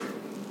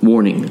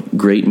Warning,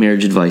 great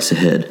marriage advice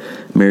ahead.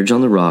 Marriage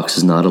on the Rocks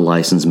is not a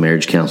licensed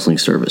marriage counseling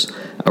service.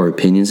 Our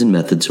opinions and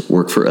methods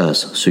work for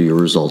us, so your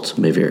results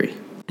may vary.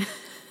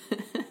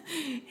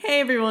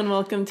 Hey everyone,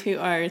 welcome to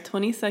our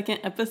 22nd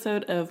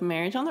episode of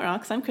Marriage on the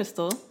Rocks. I'm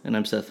Crystal. And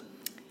I'm Seth.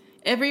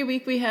 Every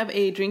week we have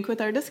a drink with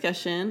our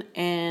discussion,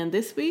 and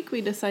this week we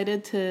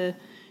decided to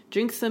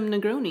drink some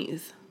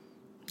Negronis.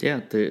 Yeah,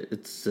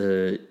 it's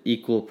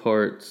equal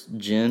parts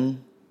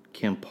gin,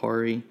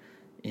 Campari,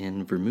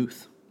 and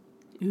vermouth.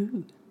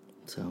 Ooh.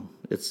 So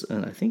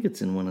I think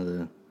it's in one of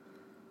the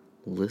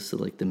lists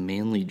of like the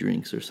manly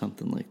drinks or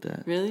something like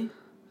that. Really?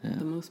 Yeah.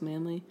 The most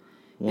manly?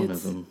 One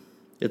of them.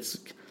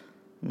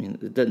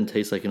 It doesn't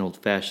taste like an old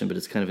fashioned, but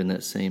it's kind of in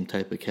that same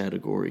type of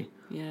category.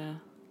 Yeah.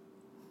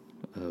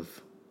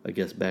 Of, I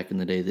guess back in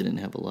the day they didn't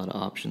have a lot of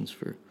options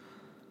for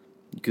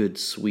good,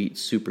 sweet,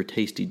 super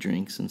tasty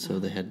drinks, and so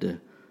they had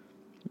to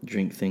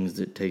drink things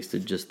that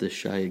tasted just this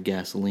shy of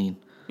gasoline.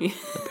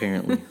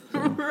 Apparently. So.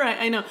 Right,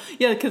 I know.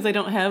 Yeah, because they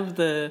don't have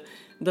the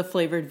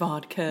flavored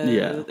vodka.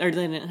 Yeah. Or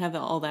they didn't have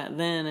all that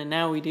then, and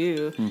now we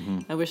do.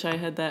 Mm-hmm. I wish I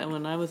had that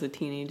when I was a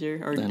teenager.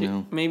 Or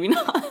know. Maybe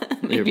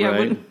not. Maybe Right. I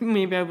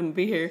wouldn't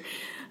be here.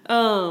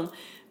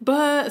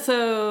 But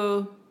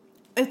so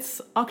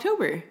it's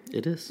October.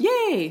 It is.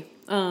 Yay!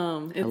 It's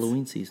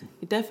Halloween season.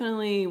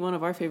 definitely one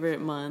of our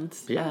favorite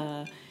months.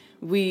 Yeah.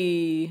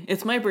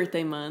 It's my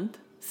birthday month.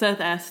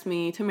 Seth asked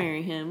me to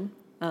marry him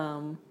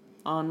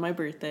on my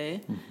birthday.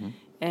 Mm-hmm.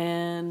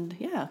 And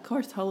yeah, of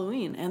course,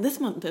 Halloween. And this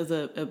month is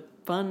a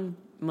fun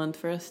month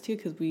for us too,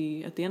 because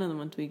at the end of the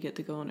month we get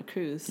to go on a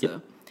cruise. So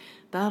Yep.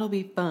 That'll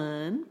be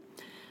fun.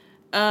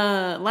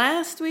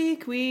 Last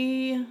week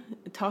we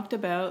talked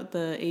about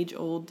the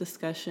age-old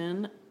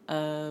discussion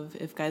of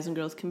if guys and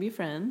girls can be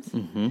friends.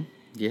 Mm-hmm.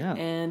 Yeah.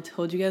 And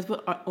told you guys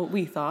what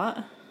we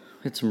thought.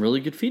 Had some really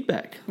good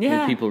feedback. Yeah. We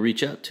had people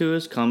reach out to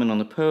us, comment on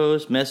the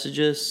post, message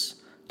us,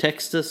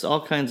 text us,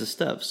 all kinds of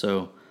stuff.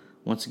 So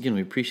once again,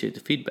 we appreciate the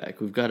feedback.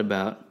 We've got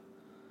about,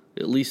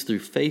 at least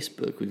through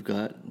Facebook, we've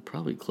got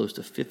probably close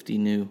to 50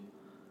 new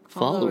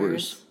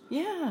followers.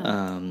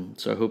 Yeah.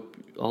 So I hope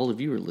all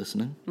of you are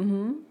listening.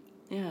 Mm-hmm.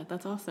 Yeah,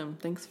 that's awesome.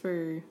 Thanks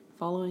for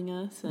following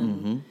us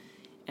and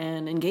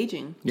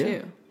engaging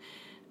too.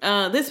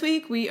 This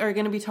week we are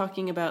going to be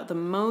talking about the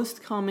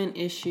most common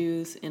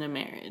issues in a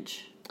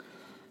marriage.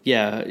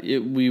 Yeah,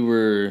 we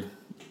were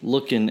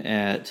looking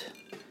at,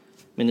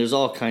 there's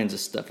all kinds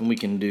of stuff, and we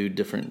can do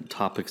different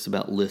topics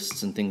about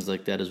lists and things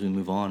like that as we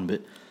move on,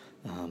 but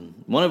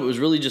one of it was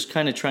really just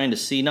kind of trying to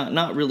see,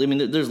 not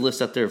really, there's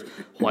lists out there of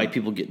why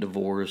people get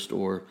divorced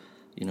or,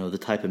 the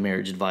type of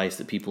marriage advice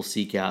that people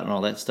seek out and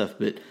all that stuff,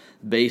 but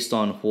based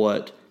on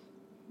what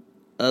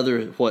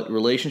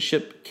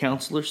relationship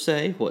counselors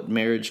say, what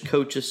marriage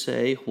coaches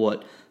say,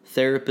 what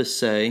therapists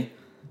say,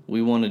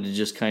 we wanted to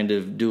just kind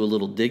of do a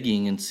little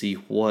digging and see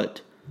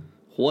what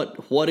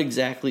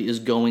exactly is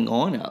going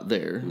on out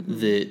there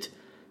that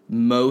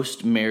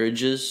most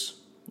marriages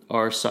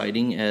are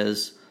citing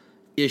as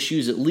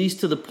issues, at least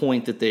to the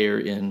point that they are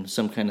in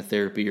some kind of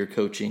therapy or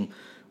coaching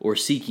or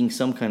seeking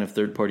some kind of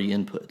third-party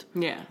input.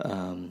 Yeah.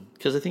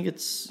 Because I think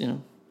it's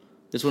one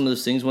of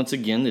those things, once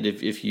again, that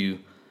if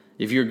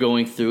you're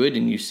going through it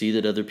and you see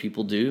that other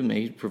people do, it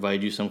may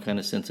provide you some kind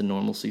of sense of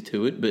normalcy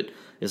to it. But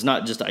it's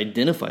not just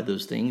identify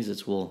those things.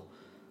 It's, what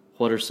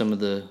are some of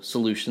the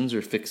solutions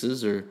or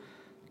fixes or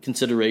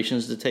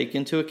considerations to take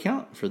into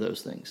account for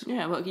those things?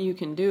 Yeah, what you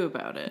can do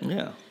about it.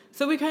 Yeah.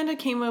 So we kind of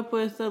came up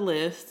with a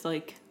list,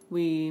 like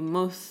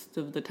most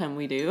of the time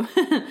we do.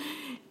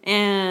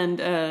 And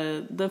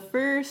the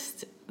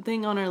first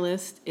thing on our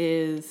list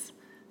is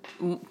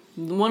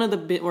one of the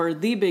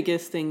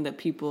biggest thing that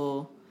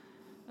people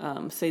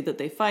say that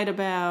they fight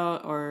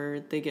about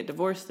or they get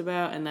divorced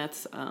about, and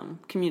that's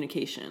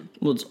communication.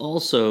 Well, it's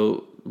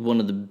also one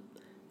of the,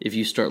 if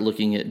you start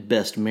looking at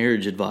best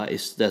marriage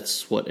advice,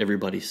 that's what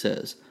everybody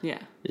says. Yeah.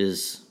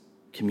 Is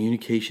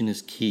communication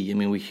is key.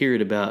 We hear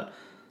it about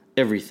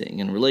everything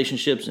in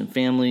relationships and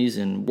families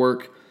and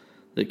work,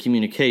 the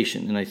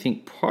communication. And I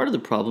think part of the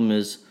problem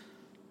is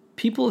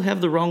people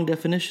have the wrong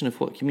definition of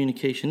what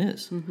communication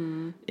is.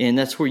 Mm-hmm. And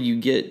that's where you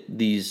get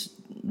these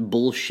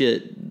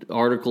bullshit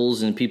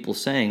articles and people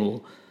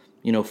saying,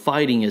 well,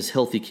 fighting is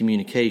healthy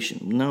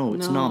communication. No,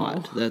 it's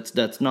not.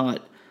 That's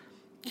not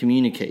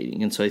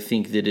communicating. And so I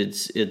think that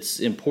it's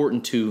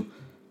important to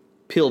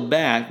peel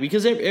back,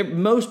 because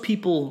most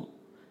people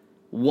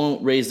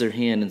won't raise their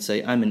hand and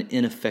say, I'm an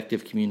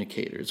ineffective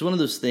communicator. It's one of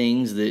those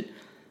things that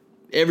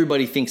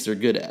everybody thinks they're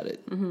good at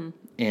it. Mm-hmm.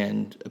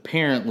 And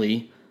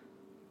apparently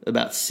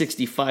about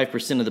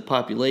 65% of the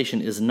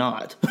population is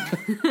not.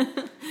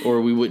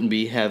 Or we wouldn't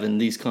be having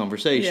these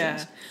conversations.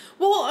 Yeah.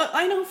 Well,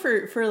 I know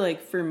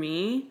for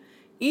me,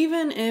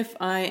 even if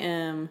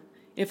I'm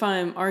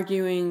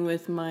arguing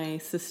with my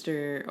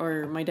sister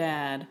or my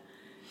dad,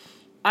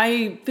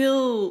 I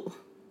feel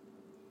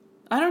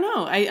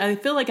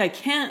like I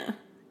can't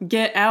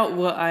get out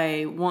what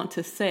I want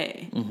to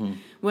say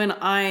when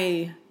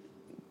I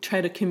try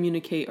to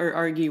communicate or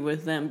argue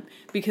with them,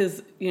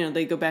 because,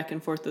 they go back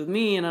and forth with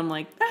me and I'm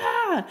like,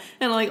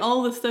 and like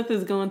all this stuff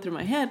is going through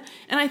my head.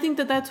 And I think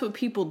that that's what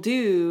people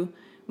do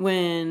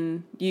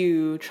when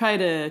you try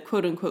to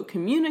quote unquote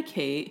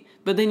communicate,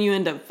 but then you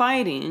end up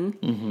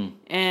fighting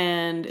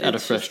and out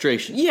of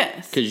frustration.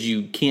 Yes. Because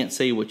you can't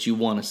say what you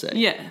want to say.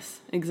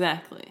 Yes,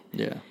 exactly.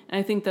 Yeah. And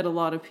I think that a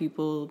lot of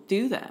people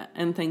do that.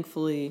 And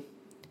thankfully,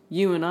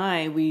 you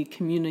and we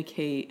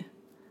communicate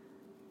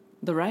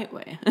the right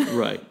way.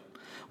 Right.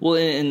 Well,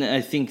 and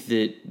I think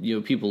that,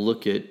 people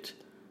look at,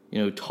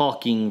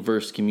 talking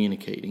versus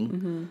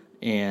communicating,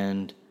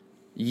 and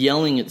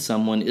yelling at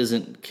someone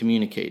isn't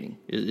communicating.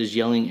 Is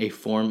yelling a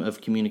form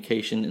of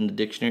communication in the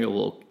dictionary?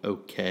 Well,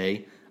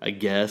 okay, I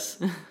guess.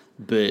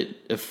 But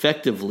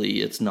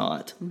effectively, it's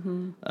not.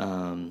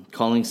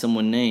 Calling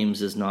someone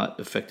names is not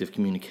effective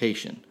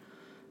communication.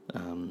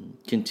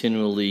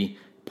 Continually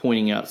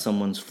pointing out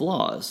someone's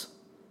flaws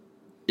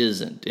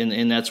isn't.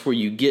 And that's where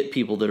you get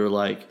people that are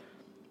like,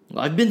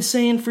 I've been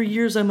saying for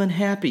years I'm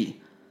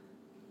unhappy.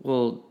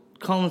 Well,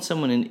 calling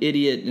someone an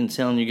idiot and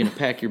telling you're going to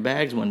pack your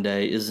bags one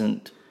day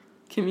isn't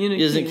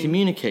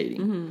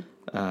communicating.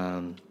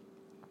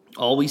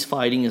 Always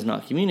fighting is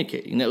not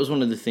communicating. That was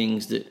one of the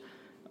things that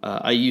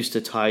I used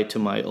to tie to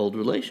my old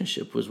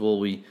relationship was,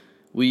 we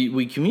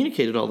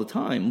communicated all the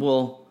time.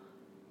 Well,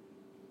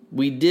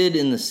 we did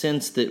in the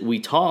sense that we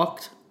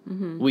talked.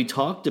 We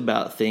talked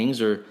about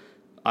things, or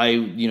I,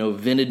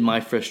 vented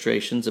my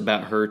frustrations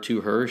about her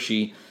to her.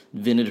 She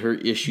vented her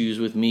issues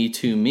with me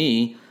to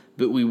me,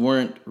 but we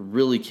weren't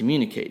really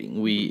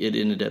communicating. It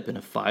ended up in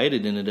a fight.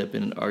 It ended up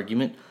in an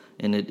argument,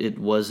 and it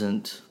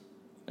wasn't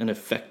an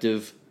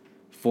effective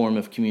form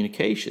of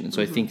communication. And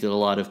so I think that a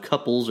lot of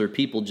couples or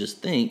people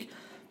just think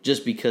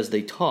just because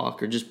they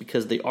talk or just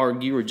because they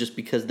argue or just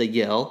because they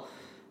yell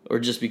or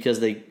just because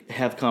they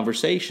have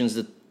conversations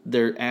that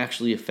they're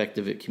actually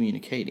effective at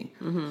communicating.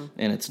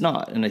 And it's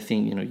not. And I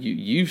think,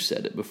 you've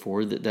said it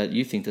before that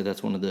you think that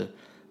that's one of the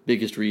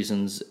biggest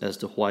reasons as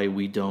to why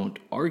we don't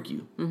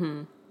argue.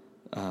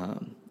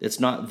 It's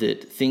not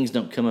that things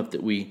don't come up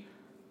that we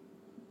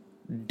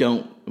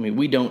don't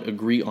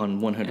agree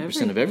on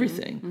 100% of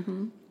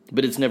everything,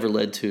 but it's never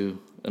led to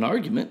an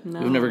argument.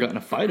 No. We've never gotten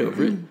a fight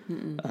over it.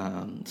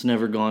 It's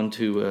never gone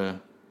to,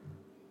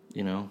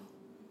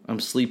 I'm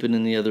sleeping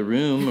in the other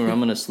room, or I'm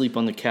going to sleep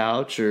on the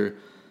couch, or,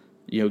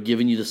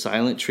 giving you the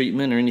silent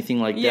treatment or anything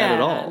like that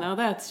at all. No,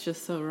 that's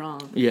just so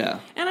wrong. Yeah.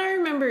 And I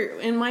remember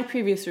in my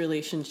previous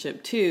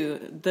relationship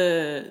too,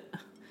 the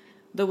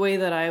way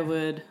that I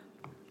would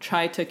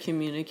try to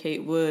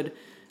communicate would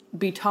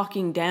be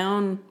talking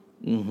down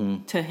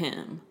to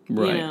him,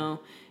 right.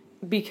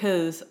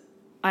 Because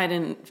I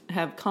didn't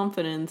have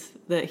confidence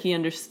that he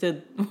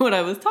understood what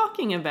I was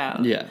talking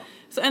about. Yeah.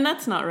 So, and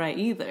that's not right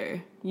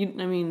either.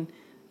 You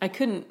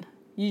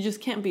just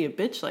can't be a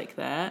bitch like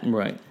that.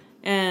 Right.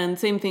 And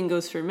same thing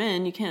goes for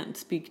men. You can't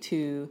speak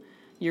to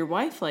your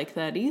wife like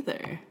that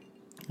either.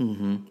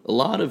 A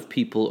lot of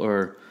people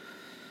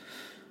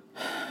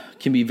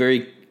can be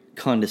very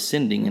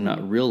condescending and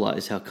not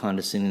realize how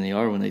condescending they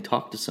are when they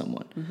talk to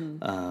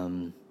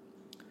someone.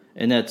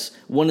 And that's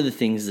one of the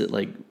things that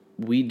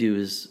we do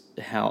is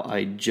how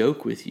I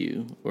joke with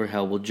you, or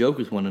how we'll joke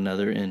with one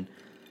another. And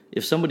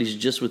if somebody's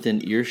just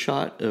within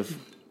earshot of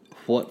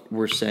what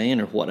we're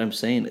saying or what I'm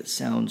saying, it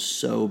sounds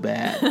so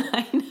bad.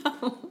 I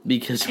know.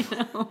 Because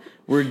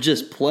we're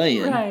just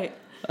playing. Right.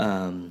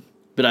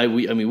 But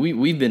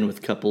we've been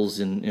with couples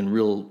in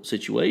real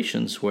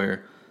situations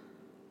where,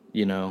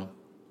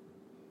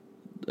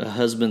 a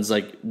husband's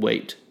like,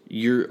 wait,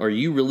 are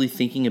you really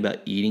thinking about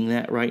eating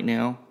that right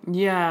now?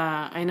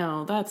 Yeah, I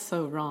know. That's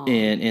so wrong.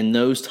 And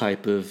those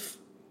type of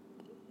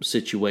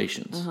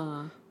situations.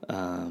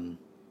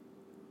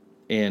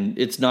 And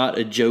it's not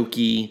a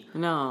jokey,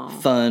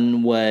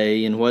 fun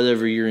way, and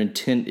whatever your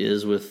intent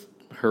is with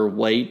her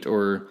weight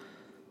or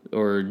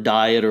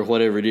diet or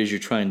whatever it is you're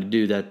trying to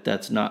do,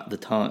 that's not the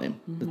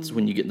time. That's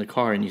when you get in the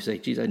car and you say,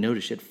 geez, I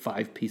noticed you had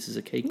 5 pieces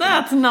of cake. You do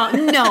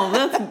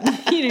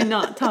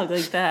not talk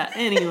like that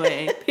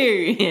anyway,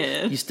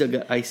 period. You still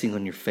got icing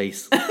on your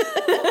face.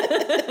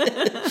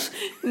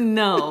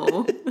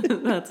 No,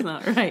 that's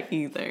not right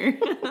either.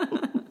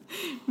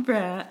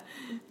 Brat.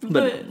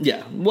 But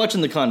yeah,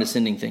 watching the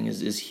condescending thing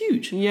is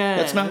huge. Yeah.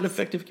 That's not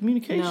effective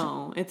communication.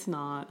 No, it's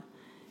not.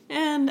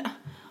 And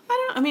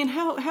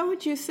how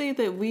would you say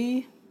that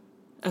we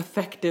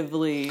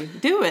effectively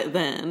do it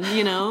then,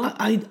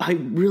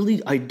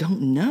 I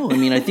don't know.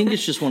 I think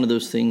it's just one of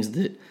those things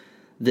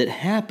that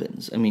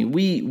happens.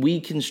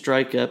 We can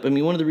strike up.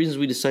 One of the reasons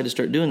we decided to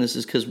start doing this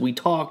is because we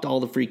talked all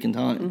the freaking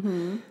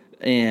time.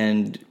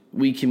 And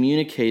we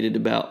communicated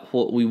about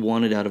what we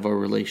wanted out of our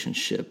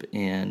relationship.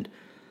 And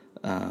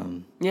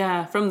from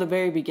the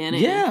very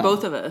beginning. Yeah.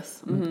 Both of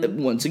us.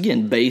 Once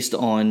again, based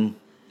on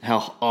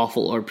how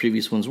awful our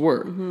previous ones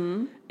were.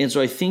 And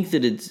so I think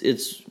that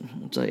it's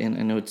and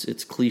I know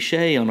it's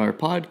cliche on our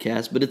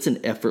podcast, but it's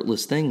an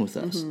effortless thing with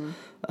us.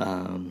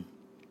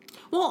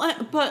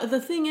 But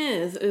the thing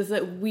is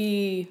that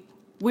we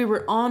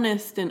were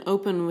honest and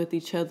open with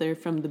each other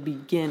from the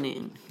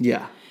beginning.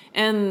 Yeah.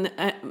 And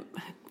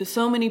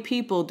so many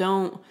people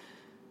don't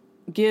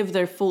give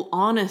their full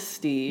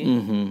honesty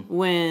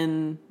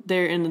when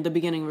they're in the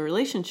beginning of a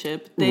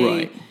relationship.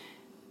 They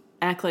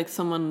act like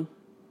someone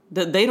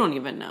that they don't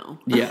even know.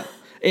 Yeah.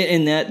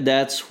 And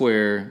that's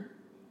where,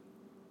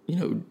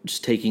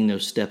 just taking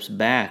those steps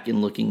back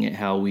and looking at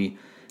how we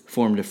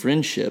formed a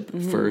friendship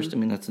first. I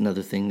mean, that's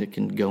another thing that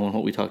can go on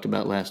what we talked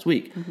about last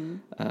week.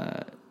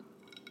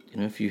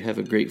 If you have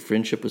a great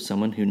friendship with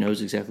someone who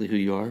knows exactly who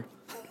you are,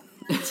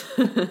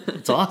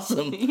 it's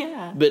awesome.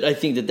 Yeah. But I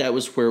think that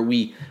was where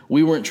we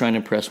weren't trying to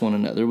impress one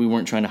another. We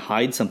weren't trying to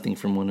hide something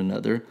from one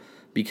another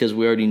because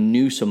we already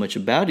knew so much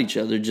about each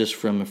other just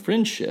from a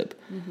friendship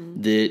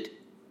that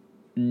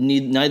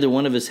neither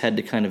one of us had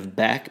to kind of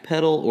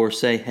backpedal or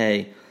say,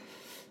 hey,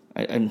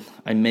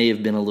 I may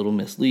have been a little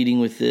misleading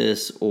with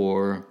this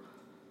or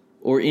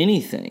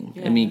anything.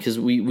 Yeah. I mean, because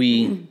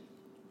we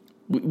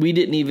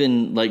didn't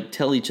even like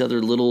tell each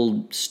other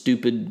little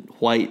stupid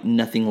white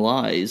nothing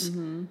lies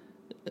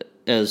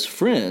as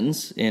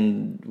friends,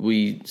 and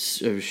we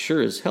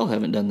sure as hell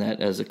haven't done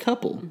that as a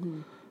couple.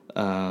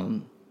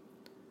 And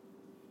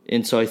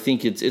so I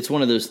think it's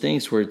one of those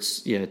things where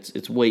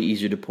it's way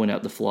easier to point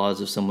out the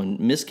flaws of someone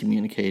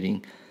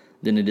miscommunicating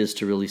than it is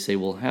to really say,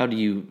 well,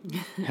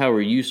 how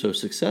are you so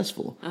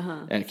successful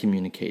at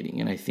communicating?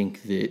 And I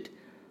think that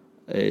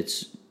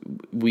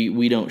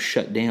we don't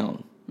shut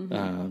down.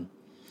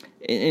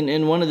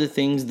 And one of the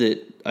things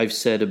that I've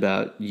said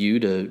about you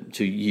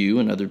to you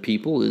and other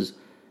people is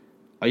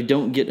I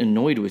don't get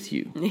annoyed with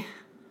you.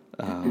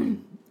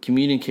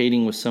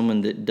 Communicating with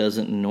someone that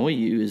doesn't annoy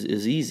you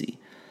is easy.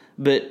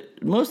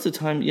 But most of the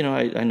time,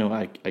 I know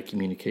I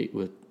communicate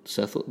with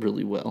Seth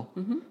really well.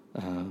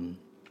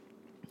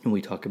 And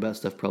we talk about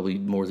stuff probably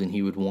more than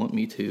he would want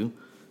me to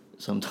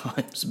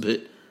sometimes.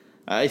 But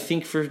I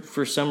think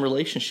for some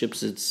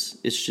relationships, it's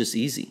just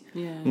easy.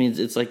 Yeah. I mean,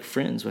 it's like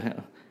friends.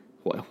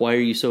 Why are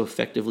you so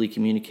effectively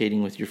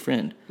communicating with your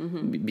friend?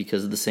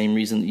 Because of the same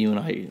reason that you and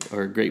I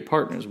are great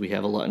partners. We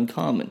have a lot in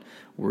common.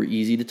 We're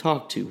easy to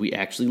talk to. We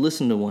actually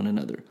listen to one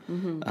another.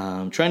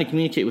 Trying to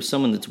communicate with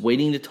someone that's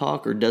waiting to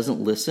talk or doesn't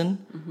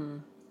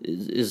listen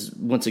is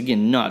once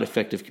again not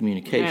effective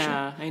communication.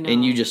 Yeah, I know.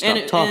 And you just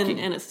stop talking,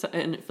 and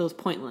it feels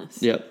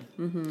pointless. Yep.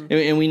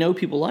 And we know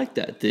people like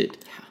that.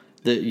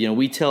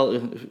 We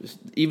tell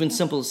even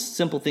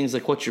simple things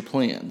like, what's your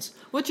plans?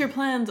 What's your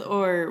plans,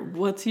 or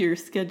what's your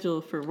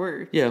schedule for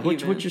work? Yeah,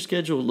 what's your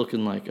schedule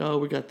looking like? Oh,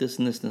 we got this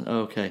and this and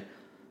okay.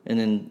 And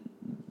then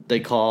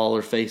they call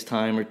or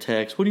FaceTime or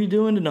text. What are you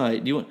doing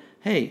tonight?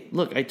 Hey,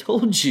 look, I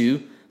told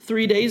you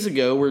 3 days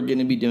ago we're going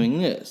to be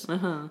doing this.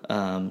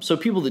 So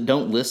people that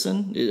don't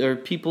listen are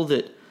people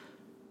that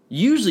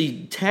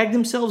usually tag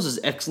themselves as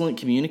excellent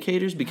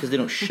communicators because they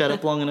don't shut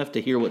up long enough to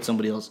hear what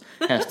somebody else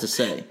has to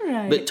say.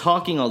 Right. But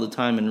talking all the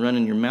time and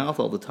running your mouth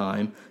all the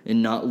time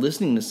and not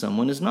listening to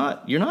someone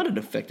you're not an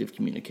effective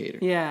communicator.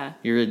 Yeah.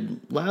 You're a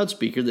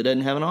loudspeaker that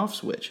doesn't have an off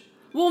switch.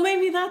 Well,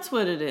 maybe that's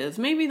what it is.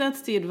 Maybe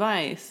that's the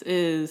advice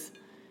is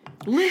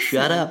listen.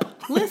 Shut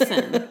up.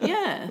 Listen.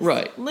 Yes.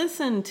 Right.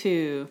 Listen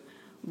to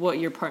what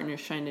your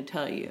partner's trying to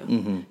tell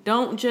you.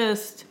 Don't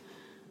just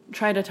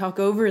try to talk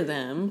over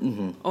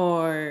them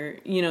or,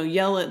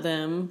 yell at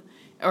them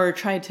or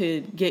try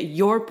to get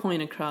your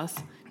point across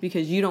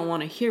because you don't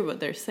want to hear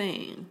what they're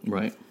saying.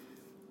 Right.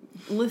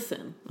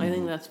 Listen. I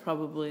think that is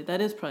probably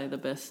the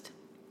best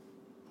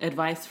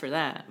advice for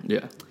that.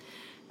 Yeah.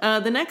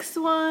 The next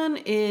one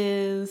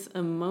is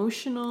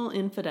emotional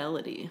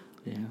infidelity.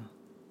 Yeah.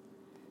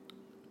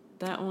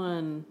 That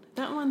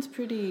one's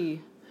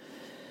pretty...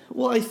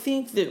 Well, I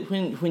think that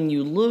when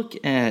you look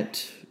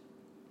at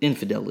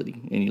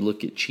infidelity and you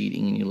look at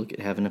cheating and you look at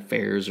having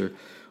affairs or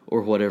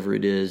whatever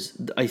it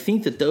is, I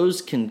think that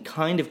those can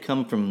kind of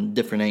come from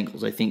different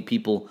angles. I think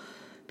people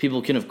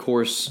can, of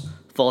course,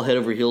 fall head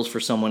over heels for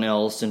someone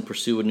else and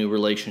pursue a new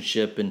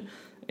relationship and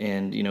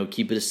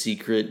keep it a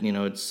secret.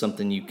 It's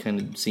something you kind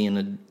of see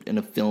in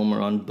a film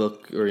or on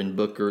book or in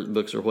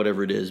books or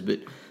whatever it is. But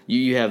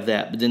you have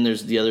that. But then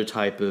there's the other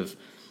type of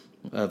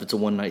it's a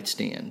one night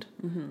stand.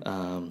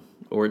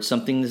 Or it's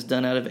something that's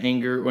done out of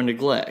anger or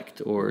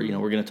neglect, or,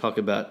 we're going to talk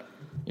about,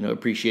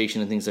 appreciation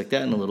and things like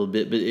that in a little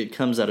bit, but it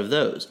comes out of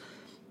those.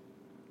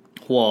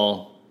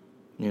 While,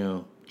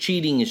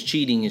 cheating is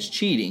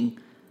cheating,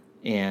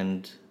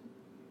 and,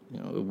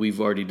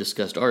 we've already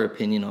discussed our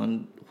opinion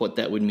on what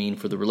that would mean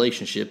for the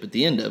relationship. At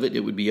the end of it, it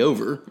would be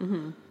over.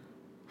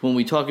 When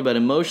we talk about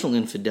emotional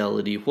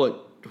infidelity,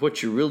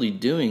 what you're really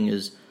doing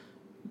is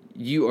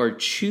you are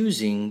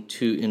choosing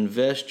to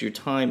invest your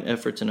time,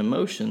 efforts, and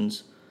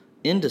emotions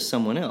into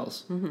someone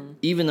else,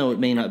 even though it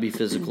may not be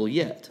physical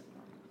yet.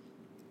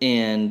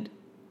 And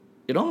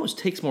it almost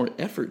takes more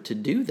effort to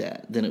do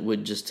that than it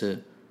would just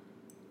to,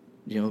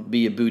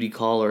 be a booty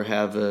call or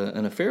have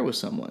an affair with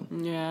someone.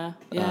 Yeah,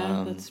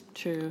 that's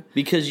true.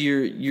 Because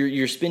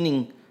you're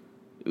spending,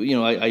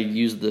 I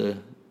use the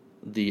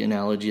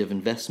analogy of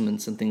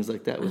investments and things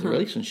like that with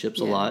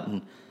relationships a lot,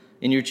 and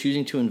you're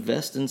choosing to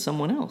invest in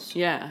someone else.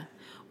 Yeah.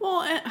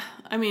 Well,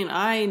 I mean,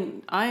 I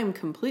am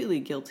completely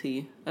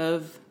guilty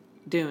of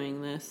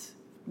doing this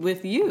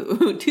with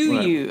you, to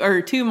Right. you,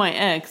 or to my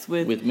ex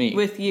with me.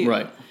 with you.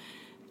 Right.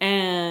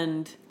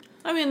 And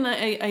I mean,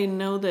 I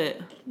know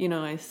that,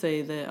 I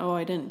say that, oh,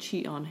 I didn't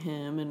cheat on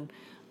him, and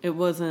it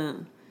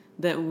wasn't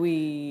that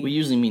We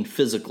usually mean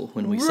physical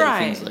when we say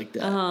things like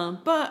that.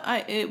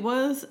 But it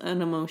was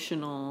an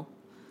emotional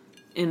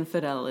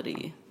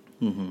infidelity.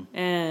 Mm-hmm.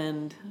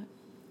 And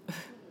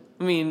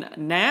I mean,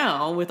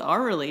 now with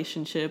our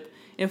relationship,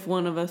 if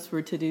one of us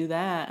were to do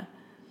that,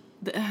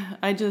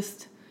 I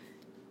just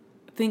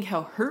think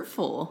how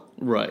hurtful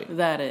Right.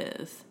 that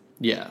is.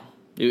 Yeah.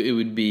 It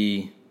would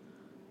be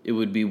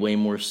way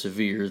more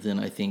severe than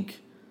I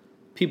think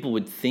people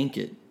would think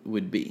it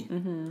would be.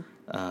 Mm-hmm.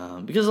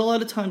 Because a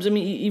lot of times, I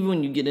mean, even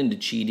when you get into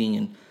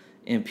cheating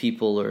and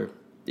people are,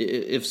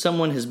 if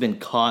someone has been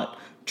caught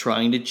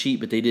trying to cheat,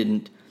 but they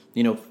didn't,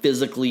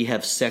 physically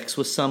have sex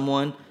with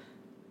someone,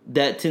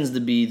 that tends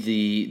to be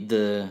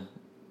the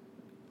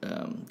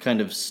kind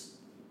of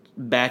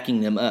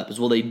backing them up as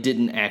well. They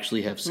didn't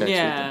actually have sex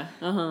with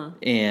them.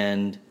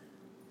 And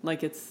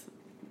like it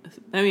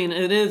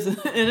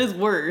is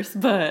worse,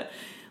 but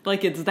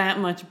like it's that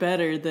much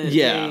better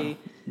that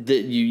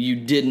that you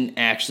didn't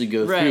actually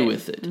go through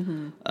with it.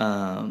 Mm-hmm.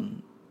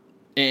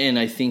 And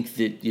I think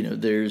that,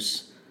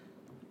 there's,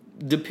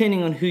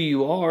 depending on who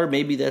you are,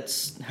 maybe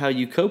that's how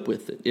you cope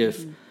with it.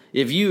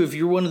 If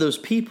you're one of those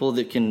people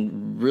that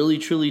can really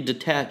truly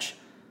detach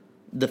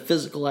the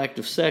physical act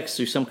of sex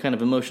through some kind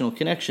of emotional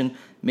connection,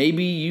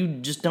 maybe you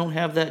just don't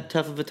have that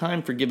tough of a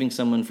time forgiving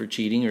someone for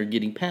cheating or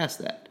getting past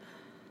that.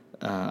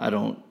 I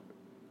don't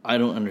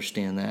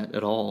understand that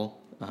at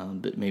all.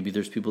 But maybe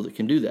there's people that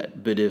can do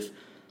that. But if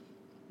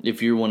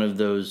you're one of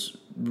those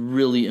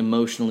really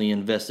emotionally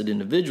invested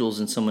individuals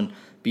and someone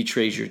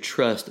betrays your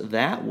trust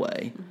that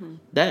way, mm-hmm.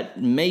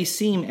 that may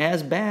seem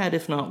as bad,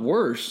 if not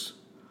worse,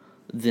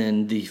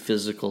 than the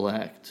physical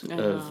act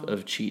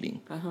of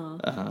cheating.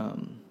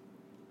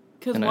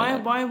 Because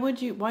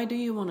why do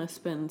you want to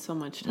spend so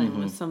much time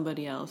mm-hmm. with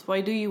somebody else?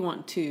 Why do you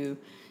want to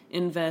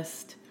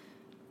invest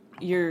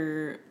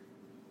your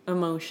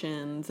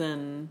emotions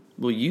and...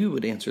 Well, you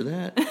would answer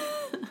that.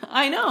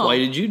 I know. Why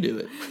did you do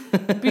it?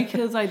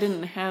 Because I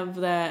didn't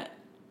have that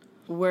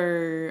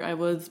where I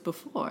was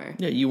before.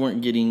 Yeah, you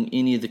weren't getting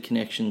any of the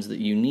connections that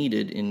you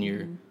needed in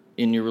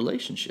your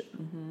relationship.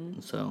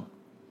 Mm-hmm. So,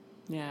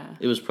 yeah,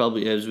 it was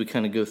probably, as we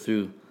kind of go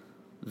through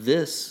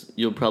this,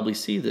 you'll probably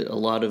see that a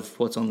lot of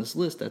what's on this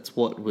list, that's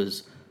what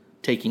was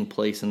taking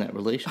place in that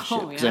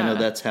relationship. Because I know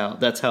that's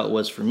how it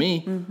was for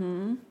me.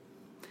 Mm-hmm.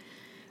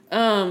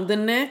 The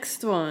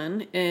next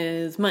one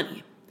is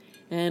money.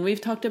 And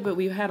we've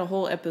had a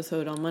whole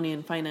episode on money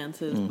and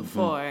finances mm-hmm.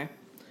 before.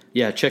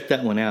 Yeah, check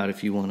that one out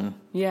if you want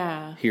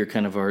to hear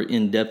kind of our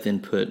in-depth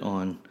input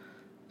on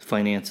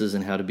finances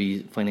and how to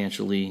be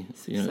financially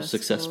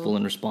successful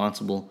and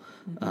responsible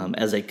mm-hmm.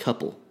 As a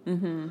couple.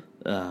 Mm-hmm.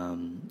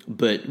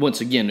 But once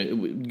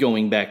again,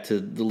 going back to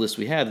the list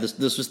we have,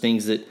 this was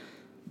things that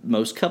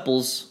most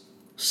couples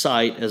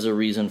cite as a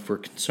reason for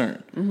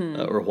concern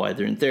mm-hmm. Or why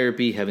they're in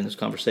therapy, having those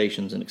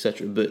conversations, and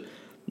etc. But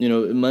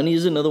money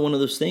is another one of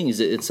those things.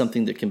 It's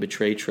something that can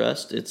betray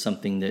trust. It's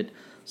something that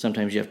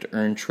sometimes you have to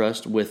earn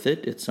trust with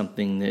it. It's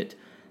something that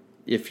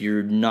if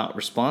you're not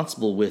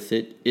responsible with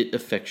it, it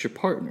affects your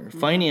partner. Mm-hmm.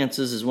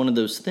 Finances is one of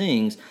those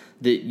things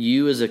that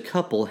you as a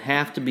couple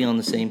have to be on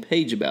the same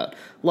page about.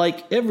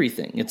 Like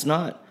everything. It's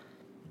not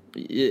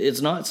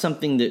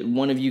something that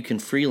one of you can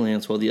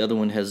freelance while the other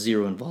one has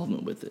zero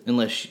involvement with it.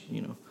 Unless,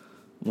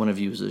 one of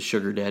you is a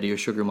sugar daddy or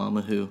sugar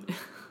mama who...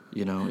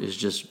 is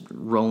just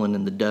rolling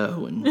in the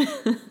dough, and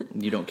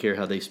you don't care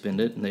how they spend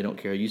it, and they don't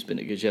care how you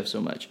spend it because you have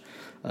so much.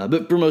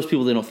 But for most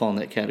people, they don't fall in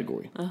that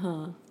category.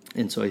 Uh-huh.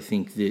 And so I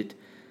think that,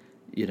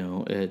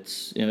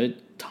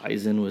 it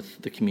ties in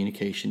with the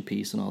communication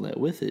piece and all that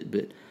with it.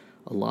 But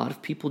a lot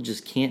of people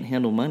just can't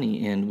handle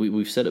money, and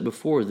we've said it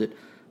before that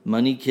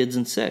money, kids,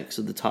 and sex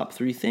are the top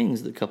three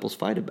things that couples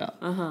fight about.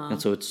 Uh-huh.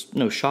 And so it's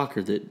no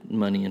shocker that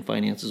money and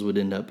finances would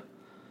end up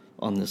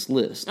on this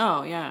list.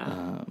 Oh,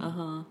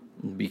 yeah.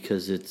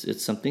 Because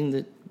it's something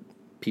that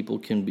people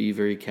can be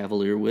very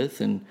cavalier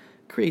with and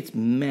creates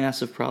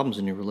massive problems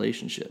in your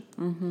relationship.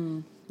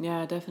 Mm-hmm.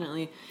 Yeah,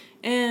 definitely.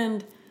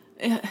 And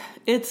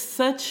it's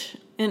such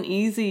an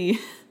easy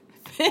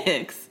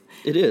fix.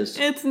 It is.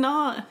 It's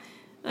not,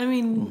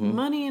 mm-hmm.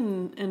 money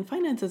and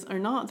finances are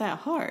not that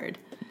hard.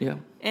 Yeah.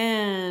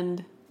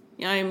 And,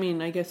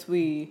 I guess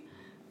I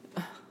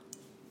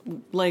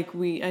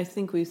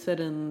think we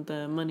said in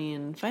the money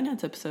and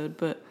finance episode,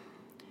 but,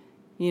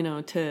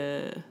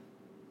 to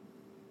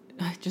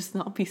just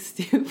not be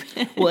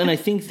stupid. Well, and I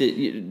think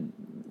that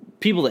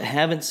people that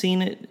haven't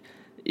seen it,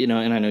 and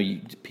I know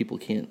people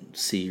can't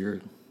see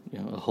a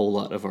whole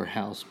lot of our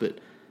house, but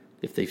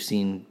if they've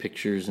seen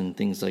pictures and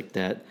things like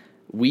that,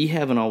 we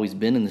haven't always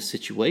been in this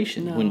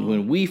situation. No.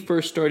 When we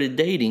first started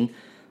dating,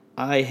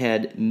 I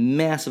had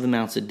massive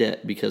amounts of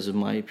debt because of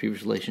my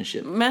previous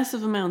relationship.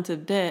 Massive amounts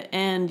of debt,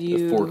 and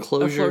a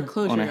foreclosure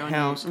on a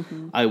house.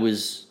 Mm-hmm. I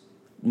was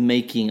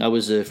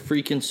a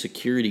freaking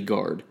security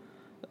guard,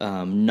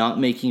 not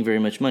making very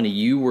much money.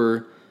 You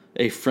were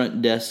a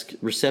front desk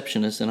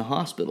receptionist in a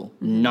hospital,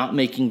 not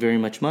making very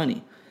much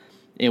money.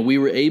 And we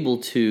were able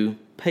to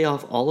pay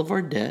off all of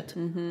our debt,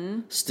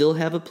 still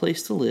have a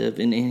place to live,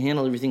 and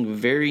handle everything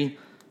very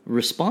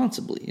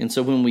responsibly. And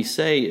so when we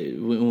say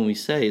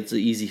it's an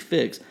easy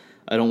fix,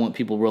 I don't want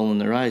people rolling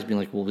their eyes being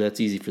like, well, that's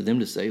easy for them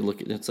to say.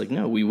 Look, it's like,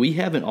 no, we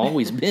haven't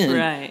always been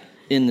right.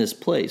 in this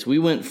place. We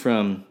went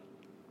from,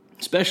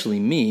 especially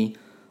me,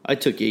 I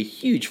took a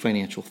huge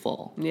financial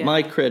fall. Yeah.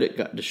 My credit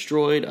got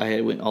destroyed. I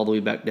went all the way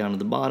back down to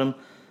the bottom.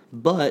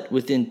 But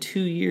within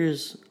 2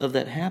 years of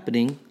that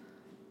happening,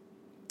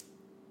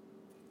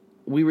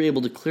 we were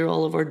able to clear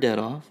all of our debt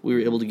off. We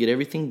were able to get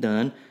everything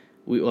done.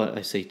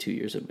 I say 2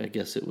 years. I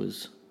guess it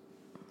was.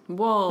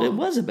 Well, it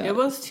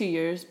was 2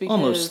 years because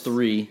almost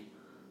 3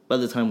 by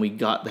the time we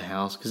got the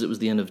house, because it was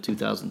the end of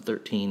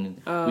 2013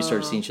 and we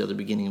started seeing each other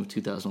beginning of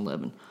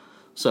 2011.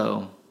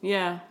 So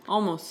yeah,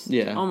 almost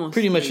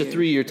pretty much a 3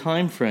 3-year years.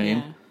 time frame.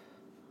 Yeah.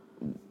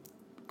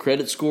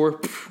 Credit score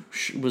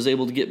was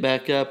able to get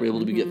back up. We're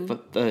able to get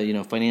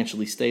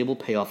financially stable,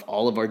 pay off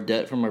all of our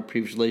debt from our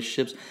previous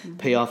relationships,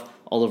 pay off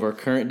all of our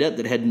current debt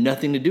that had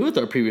nothing to do with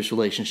our previous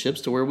relationships,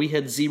 to where we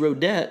had zero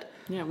debt.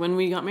 Yeah, when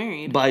we got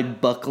married. By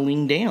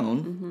buckling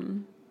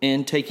down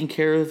and taking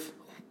care of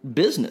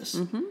business.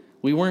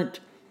 We weren't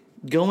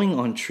going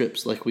on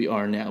trips like we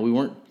are now. We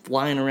weren't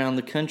flying around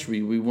the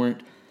country. We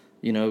weren't,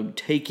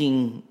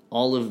 taking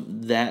all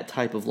of that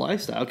type of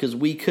lifestyle because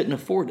we couldn't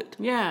afford it.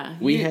 Yeah.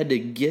 We had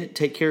to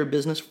take care of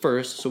business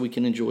first so we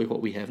can enjoy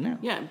what we have now.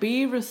 Yeah,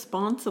 be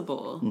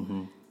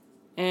responsible.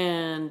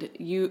 And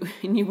you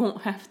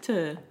won't have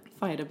to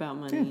fight about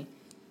money. Yeah.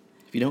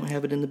 If you don't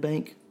have it in the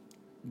bank,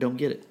 don't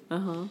get it.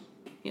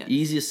 Yeah.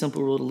 Easiest,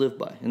 simple rule to live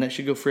by. And that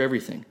should go for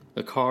everything.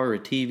 A car, a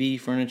TV,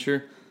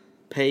 furniture.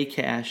 Pay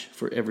cash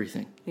for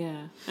everything.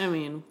 Yeah. I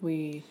mean,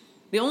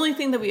 the only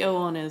thing that we owe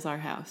on is our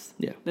house.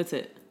 Yeah. That's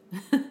it.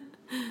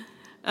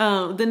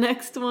 The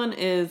next one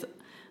is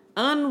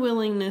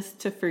unwillingness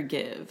to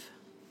forgive.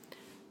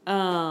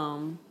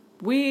 So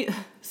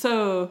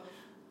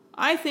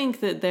I think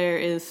that there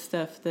is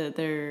stuff that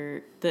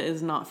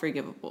is not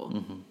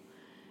forgivable.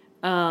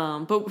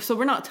 But so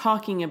we're not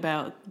talking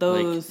about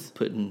those,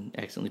 like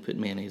accidentally put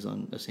mayonnaise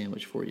on a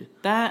sandwich for you.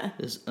 That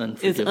is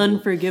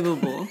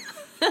unforgivable.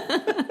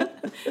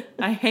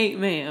 I hate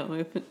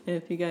mayo,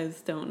 if you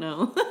guys don't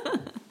know.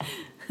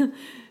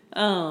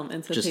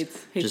 And so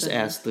just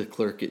ask the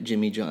clerk at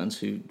Jimmy John's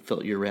who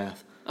felt your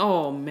wrath.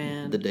 Oh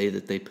man, the day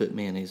that they put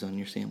mayonnaise on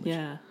your sandwich.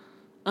 Yeah,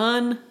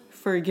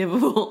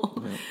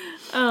 unforgivable.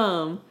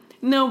 No,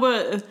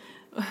 but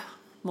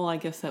well, I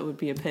guess that would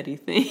be a petty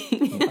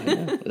thing. I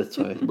know. That's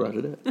why I brought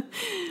it up.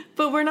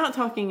 But we're not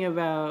talking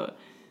about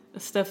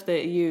stuff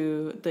that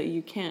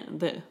you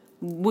can't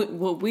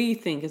what we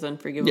think is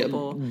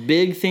unforgivable. Yeah,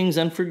 big things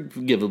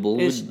unforgivable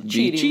would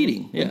be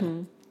cheating. Yeah.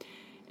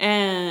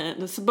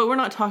 But we're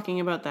not talking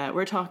about that.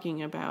 We're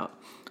talking about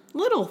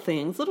little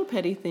things, little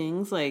petty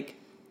things like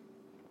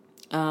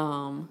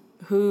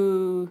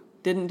who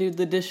didn't do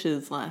the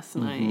dishes last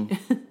night.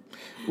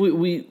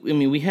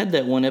 We had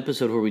that one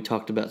episode where we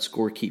talked about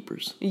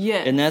scorekeepers.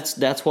 Yes. And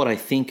that's what I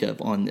think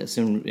of on this.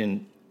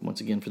 And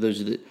once again, for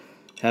those of you that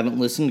haven't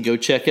listened, go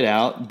check it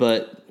out.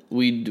 But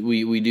we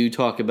do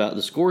talk about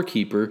the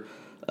scorekeeper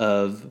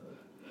of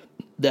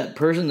that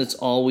person that's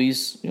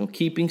always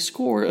keeping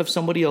score of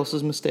somebody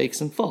else's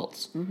mistakes and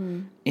faults.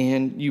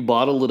 And you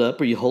bottle it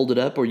up, or you hold it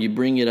up, or you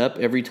bring it up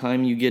every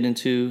time you get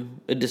into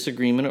a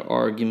disagreement or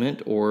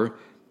argument, or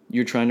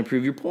you're trying to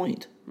prove your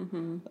point.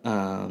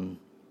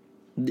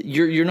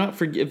 You're not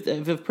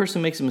if a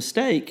person makes a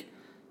mistake,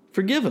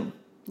 forgive them.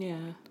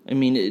 Yeah. I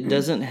mean, it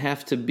doesn't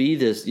have to be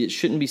this. It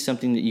shouldn't be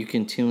something that you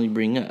continually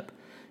bring up,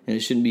 and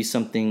it shouldn't be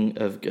something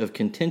of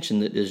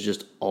contention that is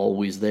just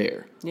always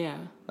there. Yeah.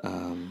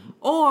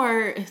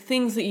 Or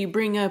things that you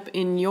bring up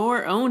in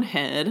your own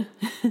head,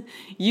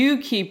 you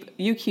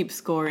keep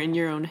score in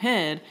your own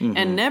head,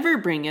 and never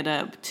bring it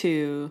up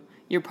to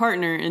your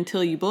partner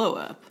until you blow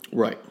up.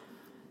 Right.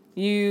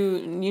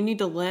 You need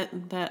to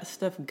let that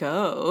stuff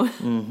go.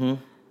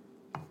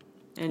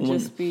 And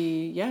just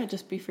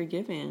be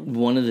forgiving.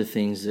 One of the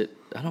things that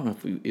I don't know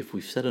if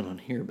we've said it on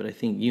here, but I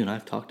think you and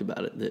I've talked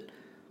about it, that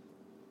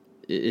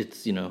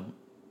it's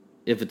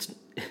if it's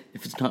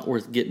not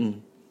worth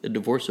getting a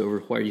divorce over,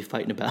 why are you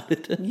fighting about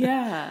it?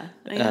 Yeah,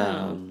 I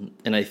know.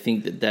 And I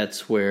think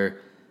that's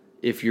where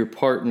if your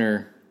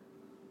partner,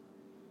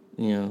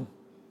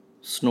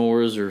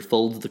 snores or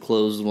folds the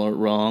clothes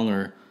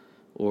wrong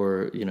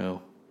or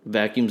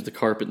vacuums the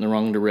carpet in the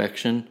wrong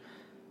direction,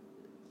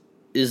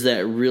 is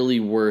that really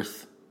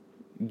worth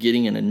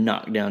getting in a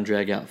knockdown,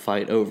 drag-out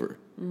fight over?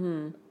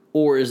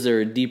 Or is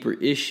there a deeper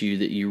issue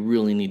that you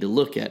really need to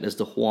look at as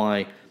to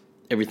why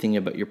everything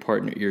about your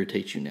partner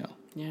irritates you now?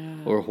 Yeah.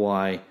 Or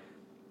why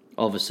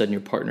all of a sudden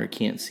your partner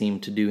can't seem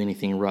to do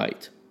anything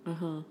right?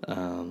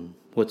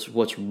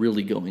 What's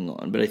really going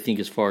on? But I think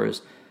as far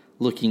as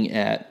looking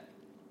at,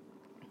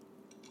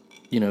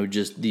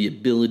 just the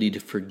ability to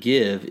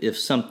forgive if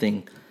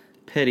something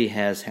petty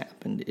has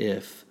happened,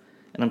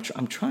 and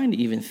I'm trying to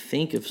even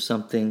think of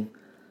something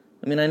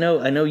I mean, I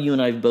know you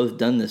and I have both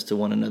done this to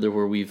one another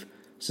where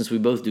since we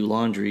both do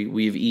laundry,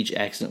 we've each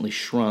accidentally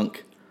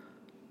shrunk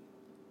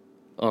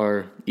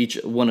one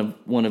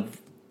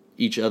of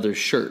each other's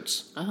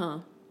shirts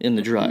in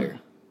the dryer,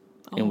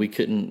 and we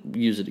couldn't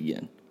use it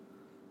again.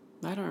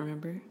 I don't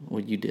remember.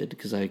 Well, you did,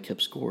 because I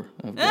kept score.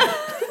 I've got it.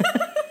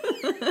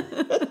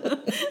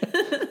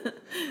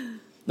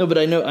 No, but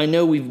I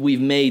know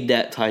we've made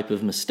that type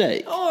of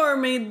mistake. Or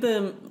made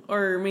the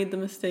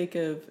mistake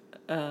of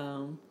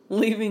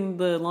leaving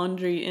the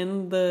laundry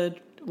in the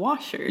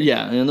washer.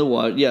 Yeah, in the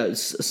water. Yeah,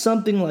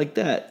 something like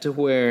that, to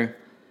where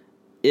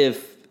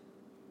if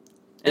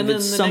then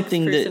it's the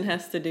something next person that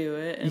has to do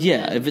it.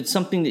 if it's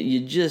something that you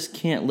just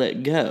can't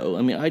let go.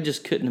 I mean, I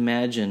just couldn't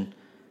imagine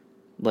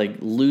like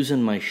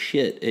losing my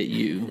shit at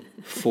you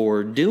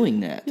for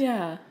doing that.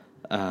 Yeah.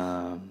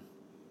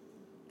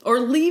 Or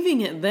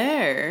leaving it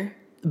there.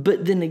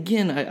 But then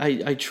again,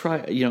 I try,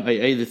 I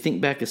either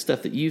think back of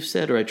stuff that you've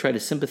said, or I try to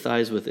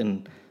sympathize with,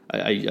 and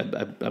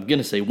I'm going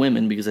to say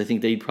women, because I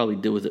think they probably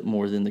deal with it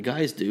more than the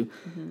guys do.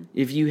 Mm-hmm.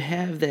 If you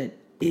have that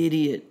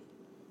idiot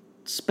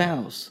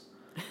spouse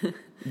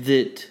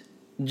that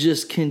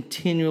just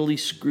continually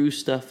screws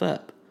stuff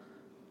up,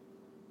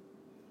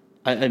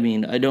 I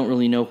mean, I don't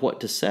really know what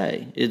to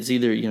say. It's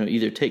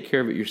either take care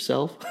of it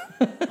yourself.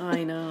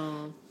 I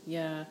know.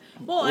 Yeah.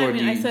 Well, I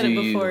mean, I said it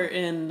before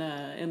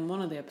in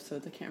one of the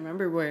episodes. I can't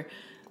remember where.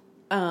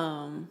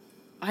 I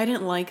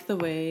didn't like the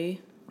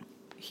way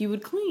he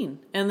would clean,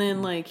 and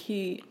then like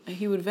he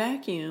would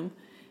vacuum,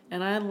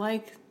 and I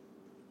like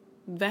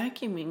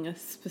vacuuming a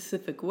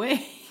specific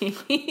way,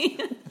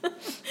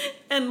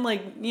 and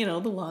like the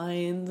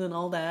lines and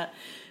all that,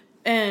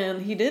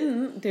 and he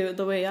didn't do it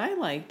the way I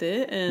liked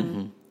it,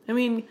 and I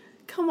mean.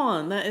 Come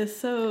on, that is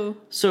so...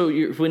 So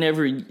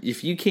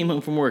if you came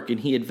home from work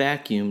and he had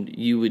vacuumed,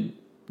 you would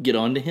get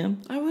on to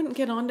him? I wouldn't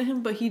get on to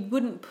him, but he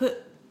wouldn't put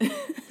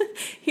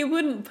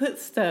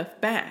stuff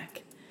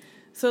back.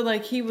 So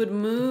like he would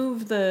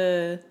move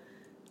the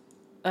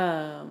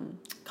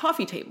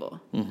coffee table.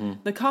 Mm-hmm.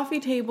 The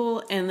coffee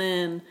table, and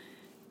then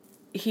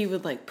he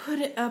would like put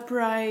it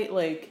upright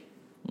like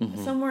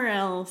somewhere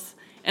else,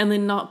 and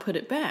then not put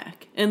it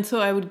back. And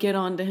so I would get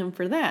on to him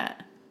for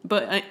that.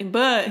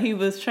 But he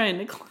was trying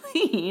to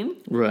clean.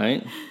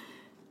 Right.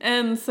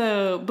 And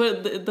so,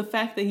 but the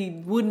fact that he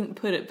wouldn't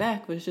put it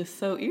back was just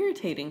so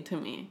irritating to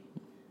me.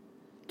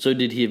 So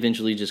did he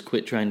eventually just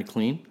quit trying to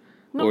clean?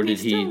 No, or did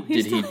he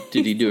just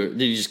continue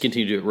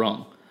to do it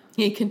wrong?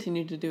 He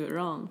continued to do it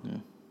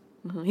wrong.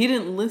 Yeah. He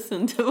didn't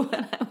listen to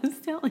what I was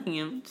telling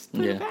him. Just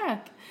put it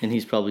back. And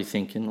he's probably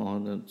thinking,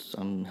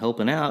 I'm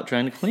helping out,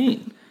 trying to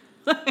clean.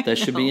 That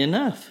should be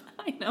enough.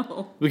 I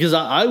know. Because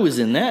I was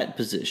in that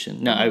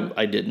position. Now,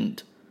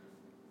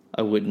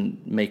 I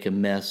wouldn't make a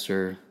mess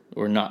or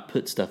not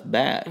put stuff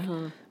back.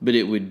 But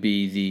it would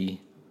be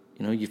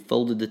you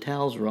folded the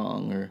towels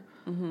wrong, or,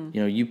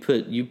 you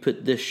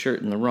put this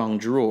shirt in the wrong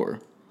drawer.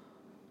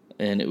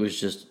 And it was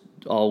just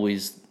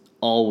always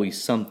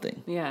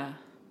something. Yeah.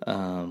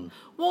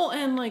 Well,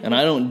 and like... And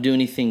I don't do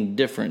anything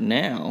different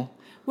now.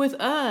 With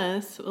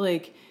us,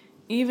 like,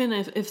 even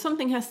if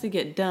something has to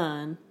get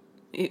done,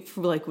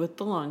 like with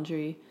the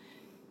laundry...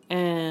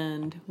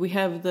 and we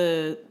have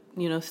the,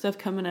 stuff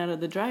coming out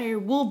of the dryer,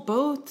 we'll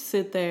both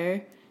sit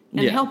there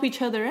and help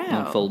each other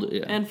out.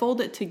 And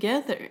fold it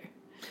together.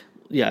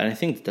 Yeah, and I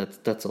think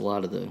that's a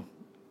lot of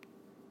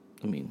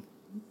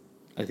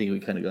I think we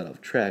kind of got off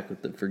track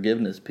with the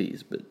forgiveness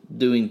piece, but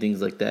doing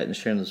things like that and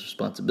sharing those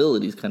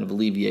responsibilities kind of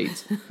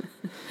alleviates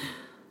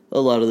a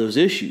lot of those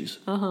issues.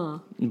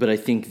 But I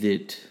think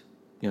that,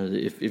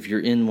 if you're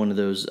in one of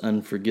those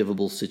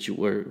unforgivable situations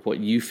where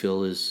what you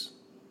feel is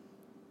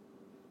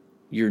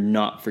you're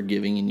not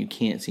forgiving and you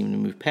can't seem to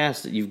move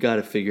past it, you've got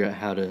to figure out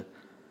how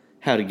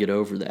to get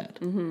over that.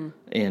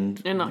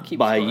 And not keep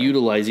by score.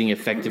 Utilizing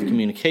effective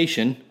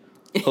communication,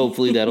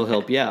 hopefully that'll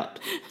help you out.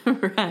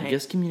 Right. I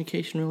guess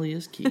communication really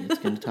is key. It's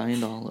going to tie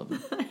into all of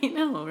them. I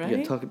know, right? You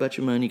got to talk about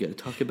your money. You got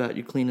to talk about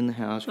you cleaning the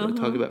house. You got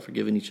to talk about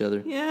forgiving each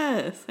other.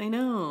 Yes, I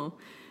know.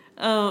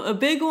 A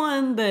big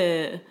one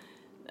that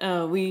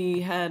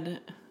we had,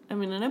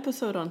 an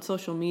episode on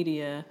social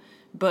media.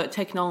 But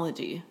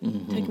technology.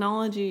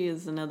 Technology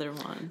is another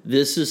one.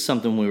 This is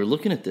something we were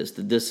looking at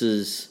that this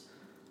is...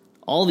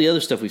 All the other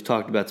stuff we've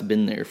talked about's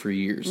been there for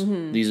years.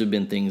 These have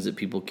been things that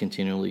people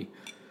continually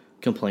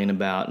complain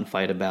about and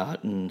fight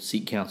about and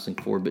seek counseling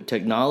for. But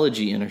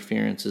technology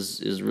interference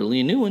is really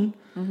a new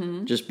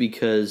one. Just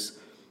because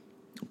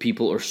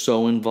people are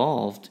so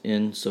involved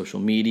in social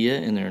media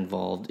and they're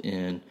involved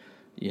in,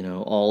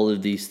 all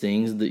of these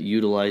things that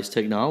utilize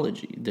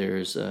technology.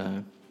 There's...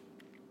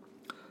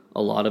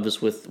 a lot of us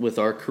with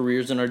our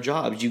careers and our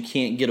jobs, you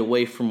can't get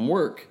away from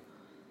work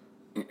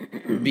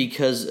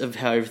because of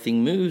how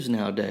everything moves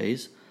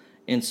nowadays.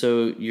 And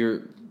so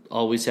you're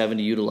always having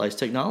to utilize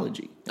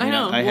technology. I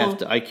know.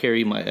 I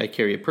carry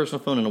a personal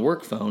phone and a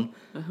work phone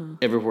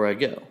everywhere I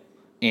go.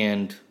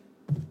 And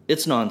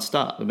it's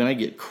nonstop. I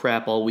get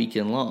crap all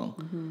weekend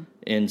long.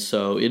 And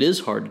so it is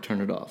hard to turn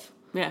it off.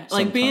 Yeah,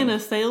 like being a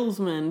sometimes.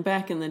 salesman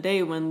back in the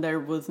day when there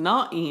was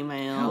not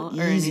email How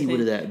or easy anything. would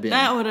have that been?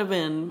 That would have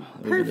been That would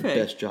have perfect. been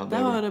the best job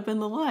that ever. would have been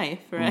the life,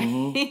 right?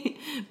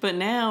 Mm-hmm. But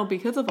now,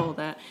 because of all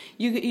that,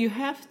 you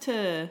have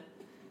to,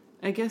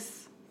 I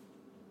guess.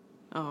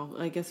 Oh,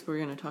 I guess we're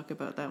going to talk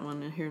about that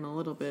one here in a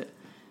little bit.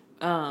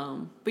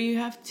 But you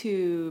have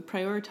to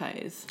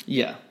prioritize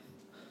Yeah.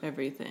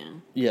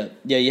 everything. Yeah.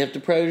 Yeah, you have to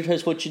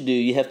prioritize what you do.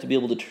 You have to be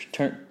able to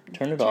turn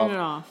it off. Turn it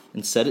off.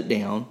 And set it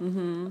down.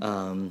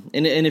 Mm-hmm.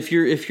 And if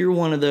you're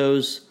one of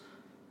those,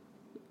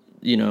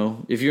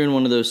 if you're in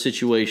one of those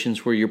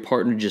situations where your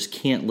partner just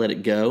can't let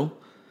it go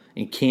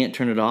and can't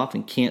turn it off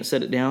and can't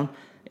set it down,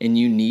 and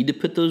you need to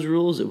put those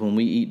rules that when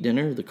we eat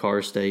dinner, the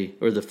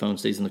phone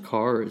stays in the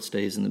car, or it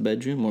stays in the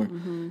bedroom, or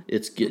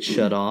it gets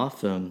shut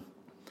off. One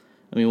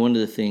of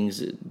the things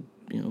that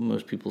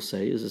most people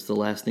say is it's the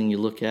last thing you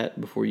look at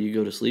before you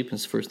go to sleep, and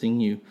it's the first thing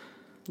you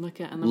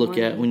look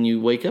at when you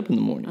wake up in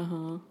the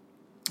morning.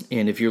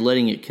 And if you're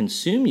letting it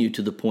consume you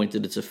to the point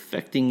that it's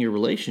affecting your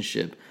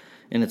relationship,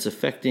 and it's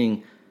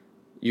affecting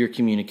your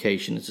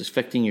communication, it's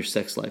affecting your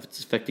sex life,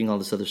 it's affecting all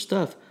this other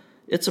stuff,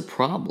 it's a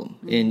problem.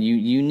 And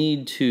you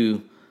need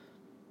to,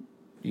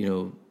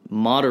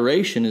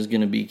 moderation is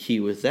going to be key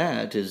with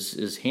that,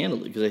 is handle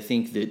it. Because I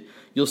think that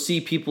you'll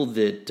see people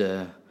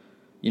that,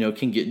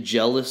 can get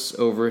jealous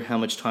over how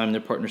much time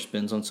their partner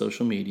spends on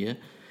social media,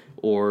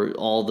 or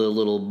all the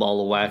little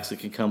ball of wax that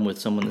can come with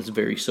someone that's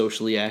very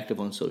socially active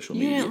on social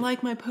media. You didn't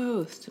like my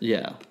post.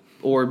 Yeah.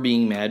 Or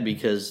being mad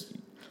because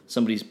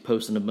somebody's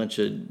posting a bunch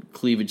of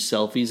cleavage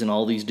selfies and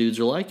all these dudes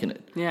are liking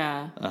it.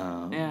 Yeah.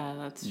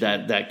 That's true.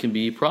 That can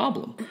be a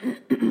problem.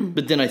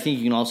 But then I think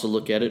you can also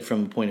look at it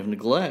from a point of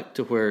neglect,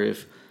 to where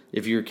if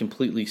you're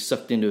completely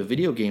sucked into a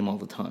video game all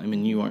the time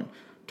and you aren't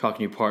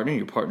talking to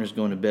your partner's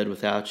going to bed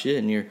without you,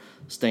 and you're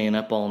staying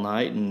up all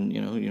night, and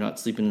you're not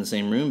sleeping in the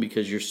same room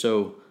because you're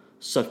so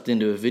sucked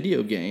into a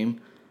video game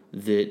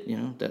that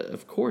that,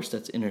 of course,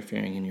 that's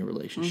interfering in your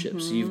relationship.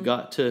 So you've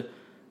got to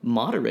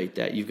moderate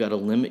that. You've got to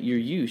limit your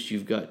use.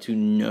 You've got to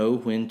know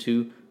when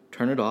to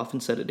turn it off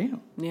and set it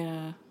down.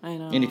 Yeah, I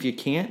know. And if you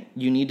can't,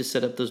 you need to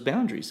set up those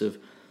boundaries of,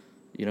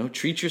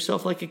 treat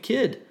yourself like a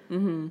kid.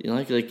 Mm-hmm.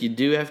 Like you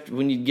do after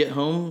when you get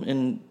home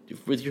and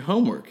with your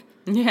homework.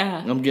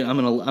 Yeah.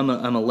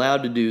 I'm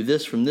allowed to do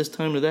this from this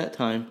time to that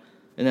time,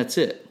 and that's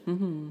it.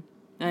 Mm-hmm.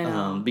 I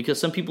know. Because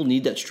some people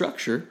need that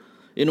structure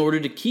in order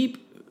to keep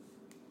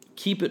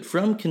it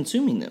from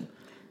consuming them.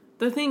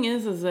 The thing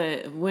is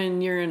that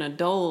when you're an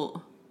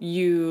adult,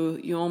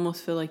 you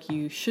almost feel like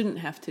you shouldn't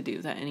have to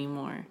do that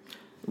anymore.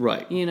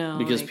 Right.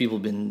 Because people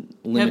have been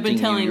limiting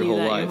telling you your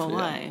your whole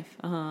life.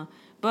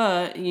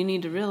 But you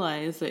need to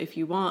realize that if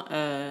you want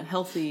a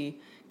healthy,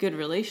 good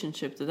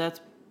relationship,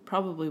 that's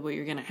probably what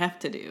you're going to have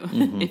to do.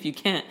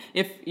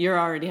 If you're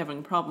already having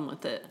a problem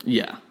with it.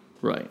 Yeah.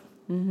 Right.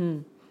 Mm-hmm.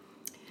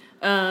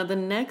 The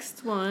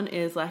next one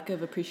is lack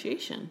of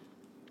appreciation.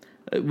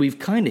 We've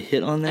kind of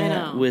hit on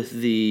that with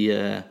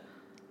the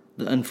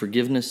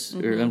unforgiveness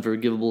or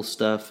unforgivable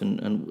stuff, and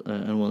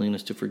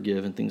unwillingness to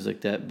forgive and things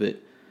like that.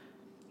 But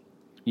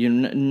you're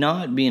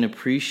not being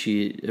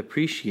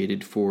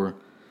appreciated for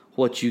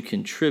what you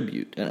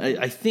contribute. And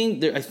I think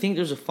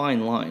there's a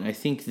fine line. I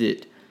think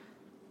that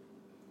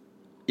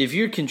if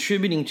you're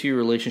contributing to your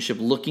relationship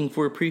looking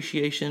for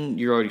appreciation,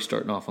 you're already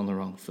starting off on the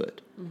wrong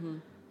foot. Mm-hmm.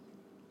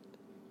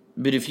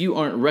 But if you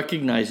aren't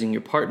recognizing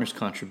your partner's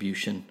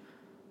contribution,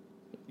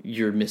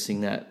 you're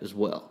missing that as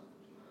well.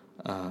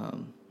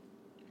 And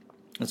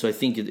so I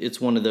think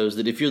it's one of those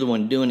that if you're the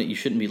one doing it, you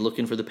shouldn't be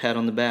looking for the pat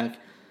on the back.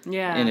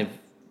 Yeah. And if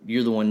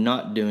you're the one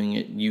not doing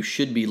it, you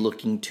should be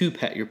looking to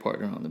pat your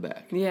partner on the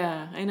back.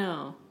 Yeah, I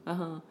know.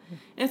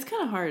 It's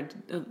kind of hard,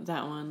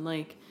 that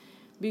one,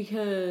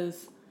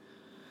 because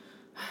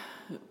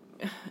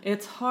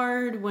it's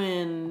hard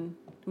when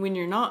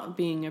you're not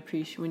being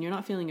when you're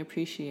not feeling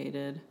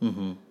appreciated,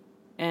 mm-hmm.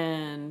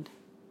 and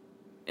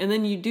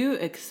then you do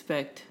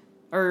expect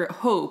or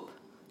hope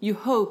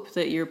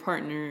that your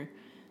partner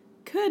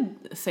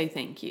could say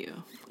thank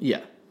you.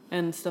 Yeah.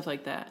 And stuff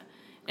like that.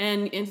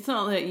 And it's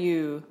not that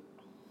you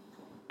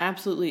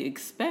absolutely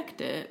expect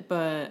it,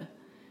 but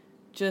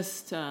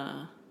just,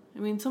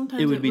 sometimes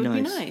it would be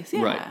nice.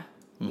 Yeah. Right.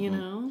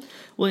 Mm-hmm.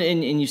 Well,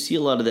 and you see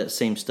a lot of that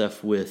same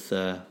stuff with,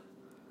 and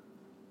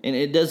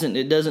it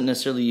doesn't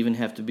necessarily even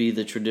have to be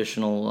the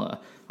traditional,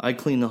 I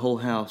cleaned the whole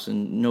house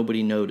and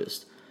nobody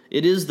noticed.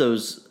 It is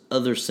those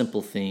other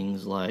simple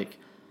things like,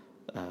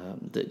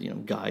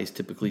 that guys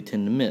typically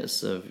tend to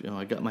miss. Of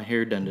I got my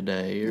hair done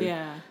today,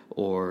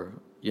 or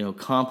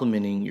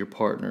complimenting your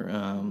partner,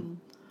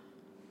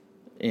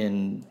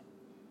 and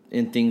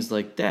things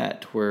like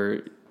that,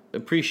 where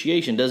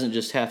appreciation doesn't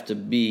just have to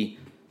be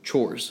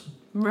chores.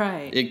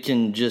 Right. It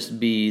can just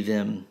be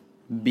them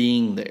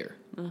being there.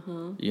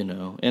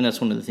 And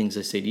that's one of the things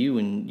I say to you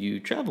when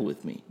you travel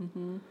with me.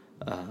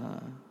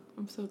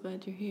 I'm so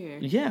glad you're here.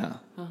 Yeah.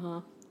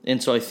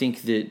 And so I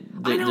think that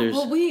I know, there's...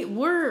 Well,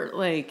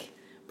 we're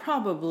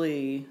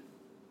probably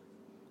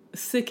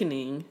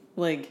sickening,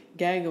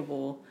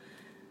 gaggable,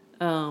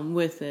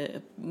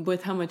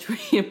 with how much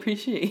we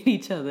appreciate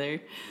each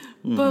other.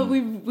 But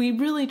we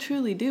really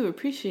truly do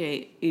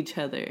appreciate each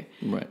other,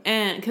 Right?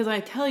 and because I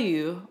tell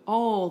you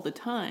all the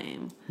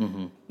time,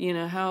 you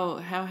know how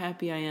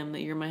happy I am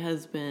that you're my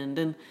husband,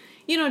 and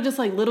you know, just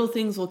like little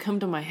things will come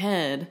to my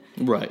head,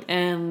 Right.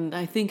 and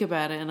I think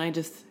about it, and I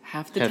just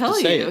have to Have tell to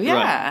say you, it,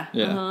 yeah, right.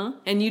 Yeah.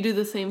 and you do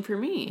the same for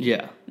me,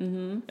 Yeah.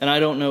 And I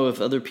don't know if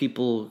other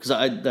people, because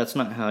that's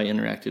not how I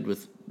interacted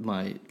with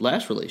my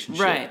last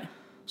relationship. right?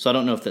 So I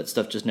don't know if that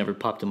stuff just never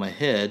popped in my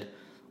head,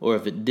 or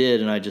if it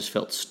did and I just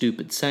felt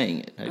stupid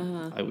saying it.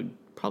 I would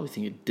probably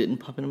think it didn't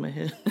pop into my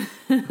head.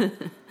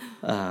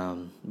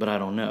 But I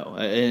don't know.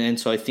 And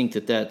so I think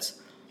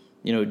that's,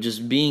 you know,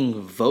 just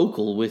being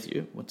vocal with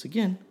you. Once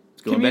again,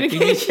 it's going back to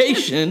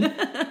communication.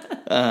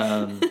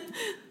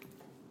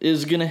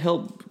 Is going to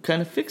help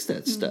kind of fix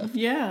that stuff.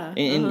 Yeah,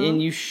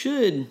 And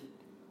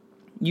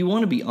you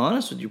want to be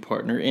honest with your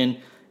partner. And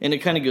it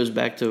kind of goes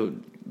back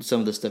to some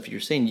of the stuff you're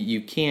saying.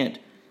 You can't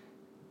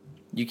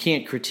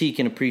critique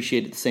and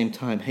appreciate at the same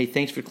time. Hey,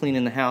 thanks for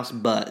cleaning the house,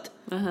 but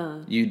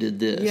you did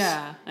this.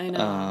 Yeah, I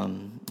know.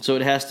 So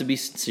it has to be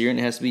sincere and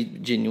it has to be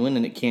genuine,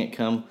 and it can't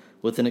come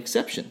with an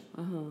exception.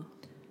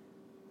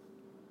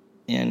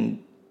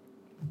 And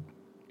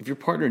if your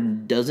partner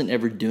doesn't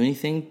ever do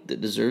anything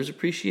that deserves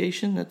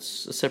appreciation,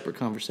 that's a separate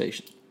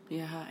conversation.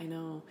 Yeah, I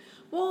know.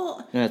 Well,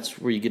 And that's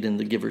where you get in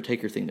the give or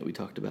taker thing that we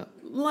talked about.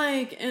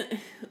 like,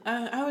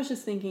 I was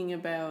just thinking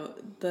about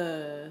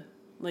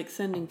like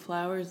sending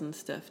flowers and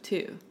stuff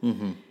too,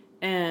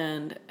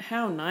 and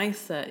how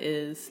nice that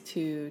is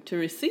to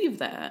receive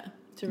that,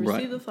 to receive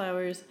Right. the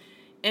flowers.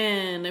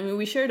 And I mean,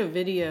 we shared a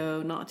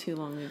video not too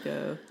long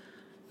ago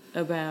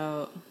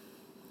about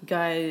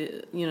guy,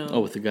 you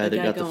know, with the guy that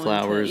got the going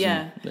flowers to,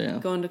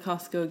 and- going to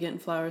Costco getting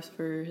flowers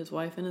for his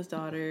wife and his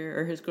daughter,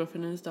 or his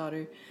girlfriend and his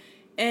daughter,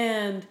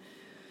 and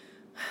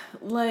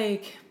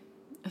like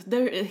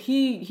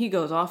he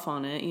goes off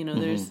on it, you know.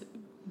 There's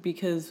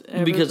because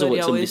of what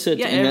somebody always, said.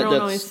 yeah, And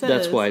everyone always says.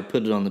 that's why I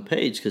put it on the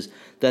page, because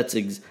that's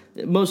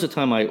most of the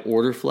time I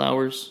order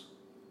flowers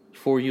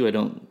for you. I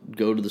don't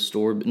go to the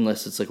store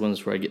unless it's like one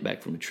where I get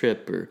back from a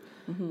trip or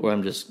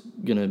I'm just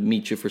gonna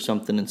meet you for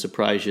something and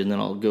surprise you, and then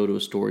I'll go to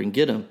a store and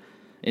get them.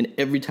 And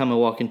every time I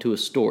walk into a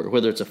store,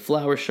 whether it's a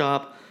flower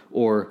shop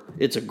or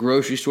it's a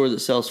grocery store that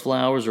sells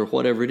flowers or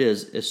whatever it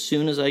is, as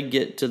soon as I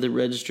get to the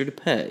register to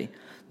pay,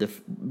 the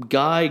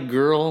guy,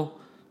 girl,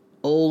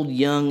 old,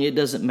 young, it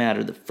doesn't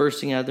matter. The first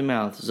thing out of their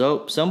mouth is,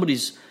 oh,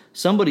 somebody's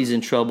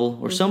in trouble,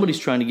 or somebody's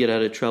trying to get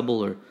out of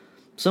trouble, or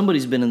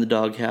somebody's been in the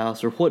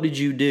doghouse, or what did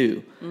you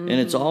do? And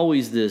it's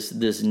always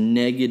this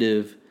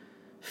negative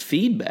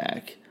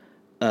feedback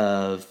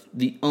of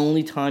the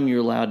only time you're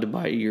allowed to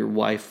buy your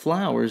wife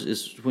flowers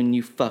is when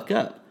you fuck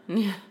up.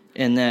 Yeah.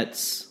 And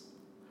that's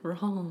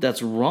Wrong.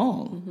 That's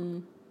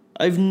wrong.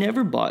 I've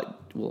never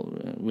bought,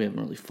 we haven't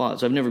really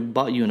fought, so I've never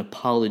bought you an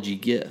apology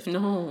gift.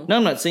 No. Now,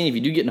 I'm not saying if you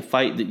do get in a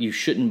fight that you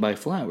shouldn't buy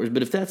flowers,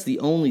 but if that's the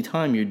only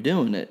time you're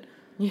doing it,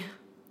 Yeah.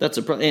 that's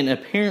a problem. And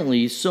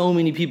apparently so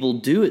many people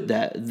do it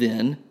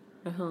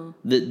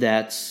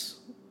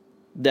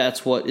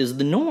that's what is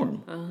the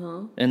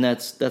norm. And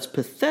that's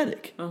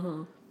pathetic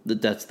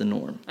that's the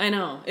norm. I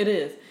know, it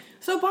is.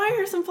 So buy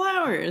her some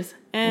flowers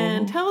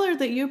and tell her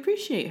that you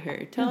appreciate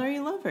her. Tell her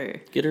you love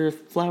her. Get her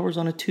flowers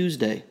on a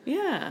Tuesday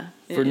Yeah.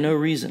 for no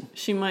reason.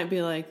 She might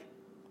be like,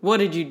 what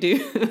did you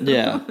do?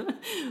 Yeah.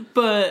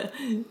 But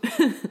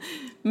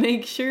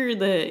make sure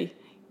that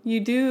you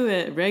do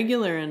it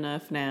regular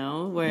enough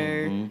now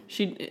where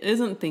she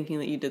isn't thinking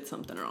that you did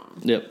something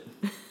wrong. Yep.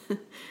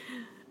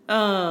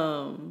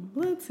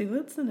 Let's see,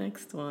 what's the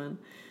next one?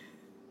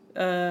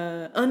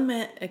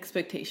 Unmet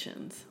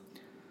expectations.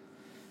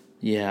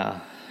 Yeah,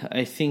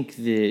 I think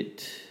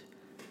that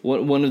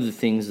one of the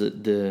things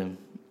that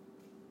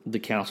the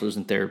counselors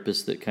and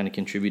therapists that kind of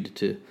contributed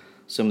to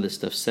some of this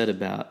stuff said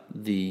about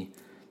the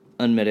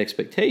unmet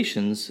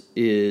expectations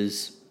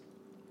is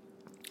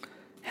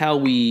how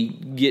we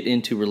get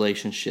into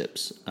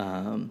relationships,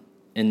 and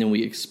then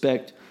we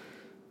expect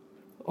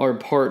our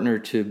partner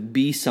to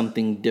be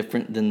something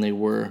different than they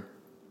were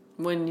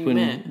When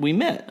we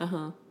met.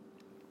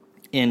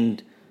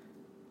 And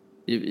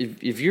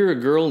if you're a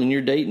girl and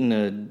you're dating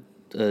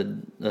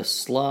a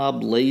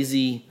slob,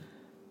 lazy,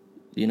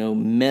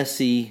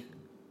 messy,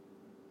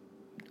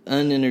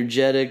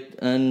 unenergetic,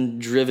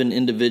 undriven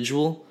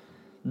individual,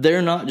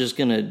 they're not just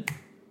going to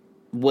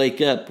wake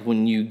up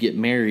when you get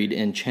married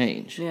and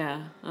change.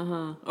 Yeah.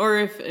 Or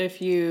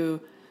if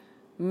you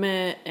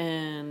met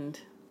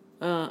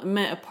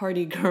a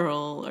party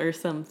girl or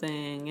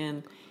something,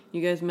 and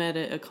you guys met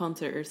at a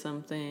concert or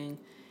something,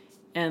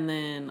 and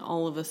then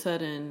all of a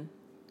sudden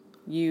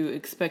you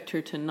expect her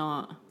to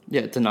not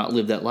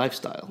live that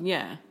lifestyle.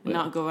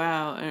 Not go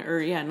out,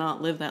 or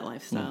not live that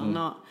lifestyle,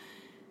 not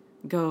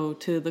go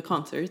to the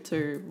concerts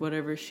or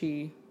whatever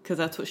because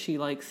that's what she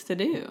likes to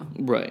do.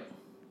 Right.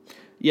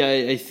 Yeah,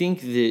 I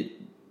think that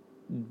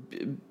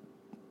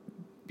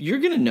you're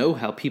going to know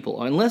how people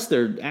are, unless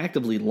they're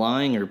actively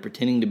lying or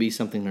pretending to be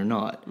something they're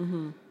not.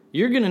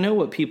 you're going to know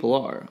what people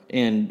are.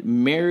 And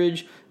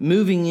marriage,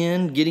 moving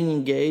in, getting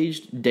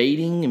engaged,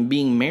 dating, and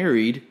being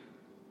married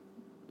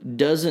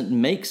doesn't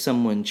make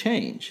someone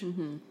change.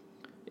 Mm-hmm.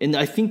 And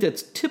I think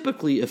that's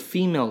typically a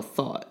female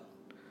thought.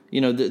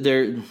 You know,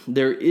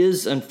 there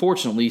is,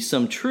 unfortunately,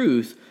 some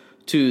truth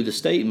to the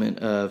statement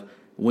of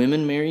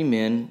women marry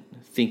men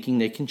thinking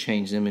they can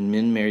change them, and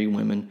men marry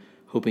women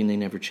hoping they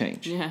never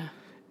change. Yeah.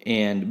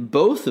 And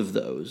both of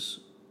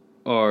those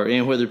are,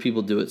 and whether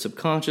people do it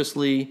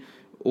subconsciously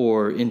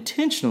or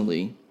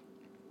intentionally,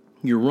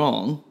 you're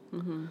wrong.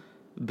 Mm-hmm.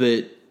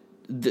 But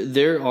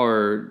there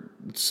are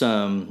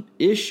some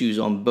issues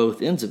on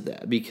both ends of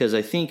that, because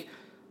I think,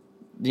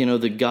 you know,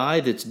 the guy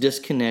that's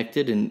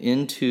disconnected and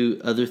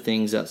into other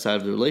things outside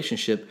of the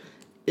relationship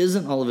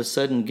isn't all of a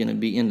sudden going to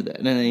be into that.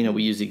 And, you know,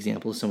 we use the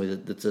example of somebody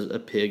that's a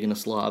pig and a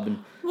slob and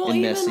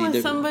messy. Even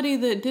with somebody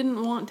that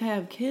didn't want to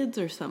have kids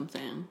or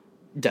something.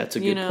 That's a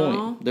good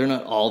point. They're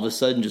not all of a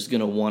sudden just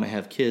going to want to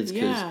have kids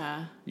because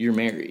you're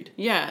married.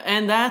 Yeah,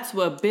 and that's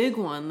a big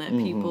one that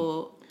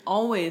people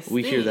always think.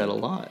 We hear that a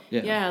lot.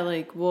 Yeah,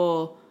 like,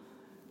 well,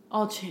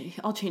 I'll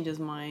change his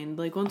mind.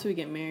 Like, once we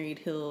get married,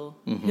 he'll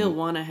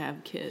want to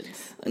have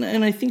kids.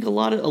 And I think a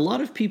lot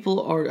of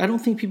people are. I don't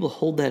think people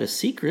hold that a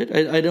secret.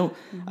 I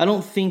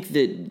don't think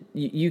that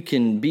you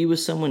can be with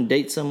someone,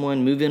 date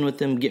someone, move in with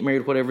them, get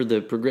married, whatever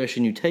the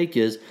progression you take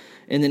is,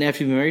 and then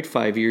after you've been married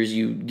 5 years,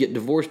 you get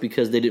divorced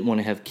because they didn't want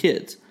to have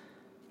kids.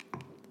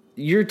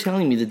 You're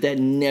telling me that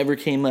never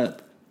came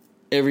up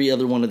every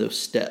other one of those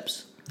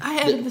steps. I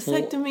had a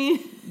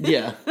vasectomy.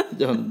 Yeah,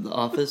 The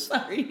Office.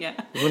 Sorry, yeah.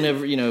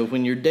 Whenever, you know,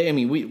 when you're dating,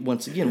 I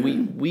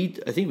mean, we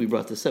I think we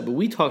brought this up, but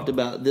we talked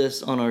about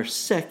this on our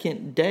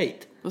second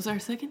date. Was our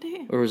second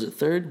date? Or was it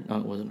third? No,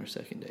 it wasn't our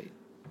second date.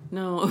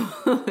 No.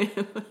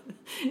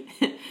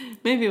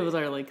 Maybe it was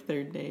our,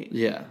 third date.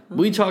 Yeah.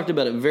 We talked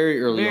about it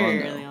very early on.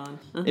 Very early on.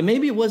 Uh-huh. And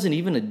maybe it wasn't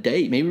even a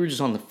date. Maybe we were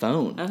just on the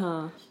phone.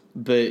 Uh-huh.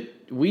 But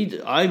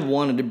I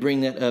wanted to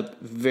bring that up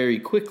very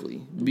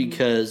quickly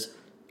because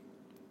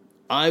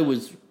I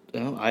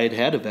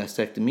had a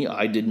vasectomy.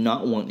 I did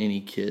not want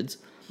any kids,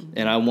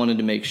 and I wanted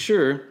to make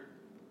sure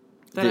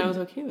that I was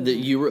okay with that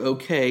you were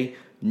okay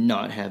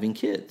not having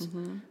kids.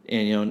 Mm-hmm.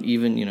 And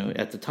even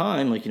at the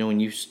time, when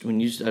you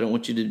I don't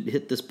want you to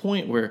hit this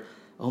point where,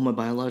 oh, my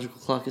biological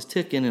clock is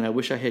ticking, and I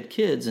wish I had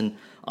kids, and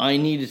I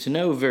needed to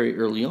know very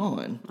early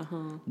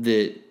on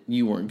that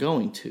you weren't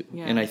going to.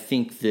 Yeah. And I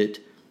think that.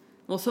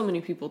 Well, so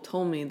many people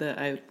told me that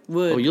I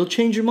would. Oh, you'll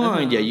change your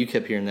mind. Yeah, you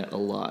kept hearing that a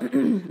lot.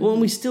 Well,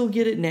 and we still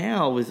get it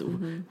now with,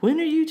 when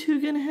are you two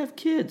going to have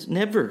kids?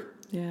 Never.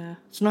 Yeah.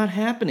 It's not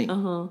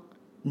happening.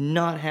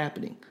 Not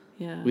happening.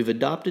 Yeah. We've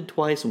adopted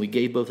twice and we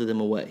gave both of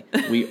them away.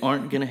 We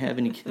aren't going to have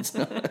any kids.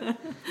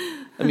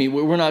 I mean,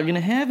 we're not going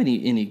to have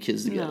any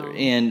kids together.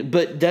 No.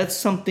 But that's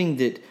something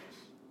that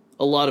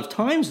a lot of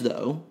times,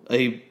 though,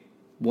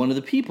 one of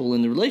the people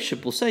in the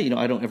relationship will say,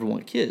 I don't ever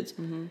want kids.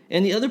 Mm-hmm.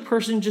 And the other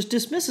person just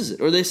dismisses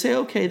it. Or they say,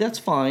 okay, that's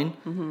fine.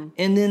 Mm-hmm.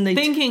 And then they...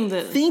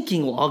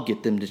 Thinking, well, I'll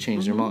get them to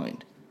change their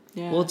mind.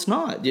 Yeah. Well, it's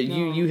not. No.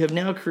 You have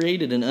now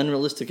created an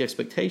unrealistic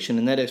expectation,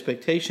 and that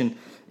expectation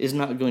is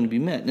not going to be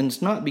met. And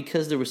it's not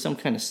because there was some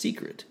kind of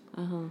secret.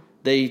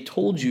 They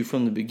told you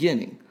from the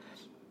beginning.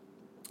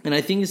 And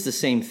I think it's the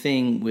same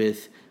thing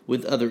with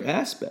other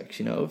aspects.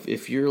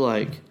 If you're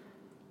like...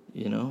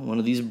 one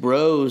of these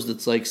bros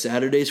that's like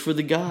Saturdays for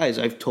the guys.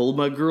 I've told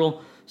my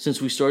girl since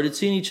we started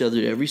seeing each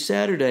other, every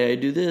Saturday I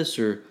do this.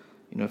 Or,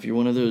 if you're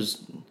one of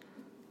those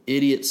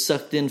idiot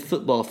sucked in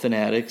football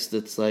fanatics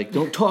that's like,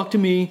 don't talk to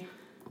me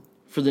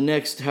for the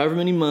next however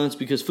many months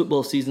because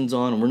football season's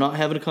on and we're not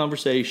having a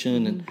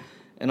conversation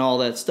and all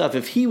that stuff.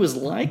 If he was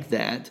like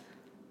that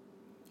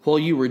while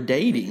you were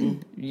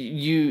dating,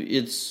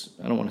 it's,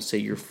 I don't want to say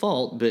your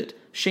fault, but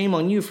shame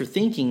on you for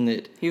thinking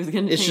that he was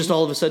gonna it's change. Just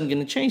all of a sudden going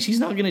to change. He's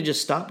not going to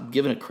just stop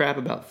giving a crap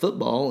about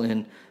football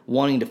and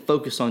wanting to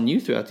focus on you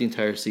throughout the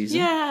entire season.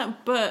 Yeah,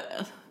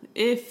 but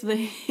if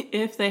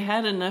they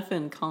had enough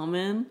in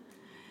common,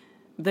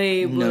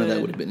 they would. No,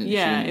 that would have been an issue.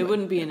 Yeah, it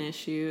wouldn't be an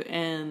issue,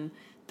 and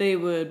they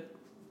would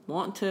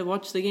want to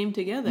watch the game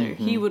together.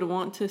 Mm-hmm. He would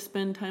want to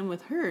spend time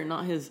with her,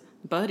 not his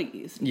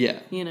buddies. Yeah,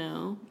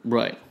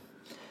 right.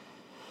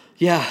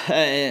 Yeah,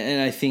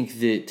 and I think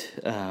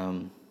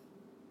that.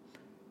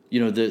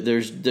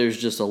 There's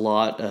just a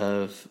lot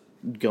of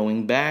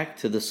going back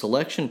to the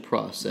selection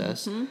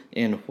process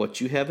and what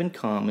you have in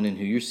common and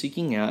who you're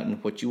seeking out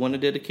and what you want to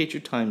dedicate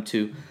your time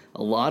to.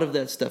 A lot of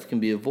that stuff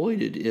can be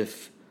avoided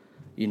if,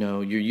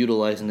 you're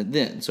utilizing it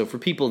then. So for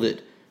people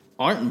that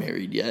aren't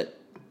married yet,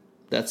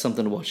 that's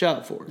something to watch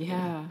out for.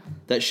 Yeah.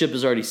 That ship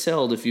has already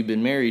sailed if you've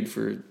been married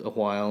for a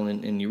while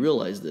and you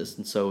realize this.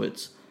 And so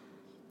it's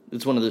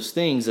one of those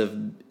things of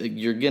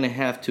you're going to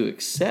have to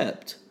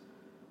accept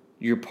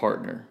your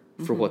partner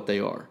for what they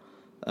are,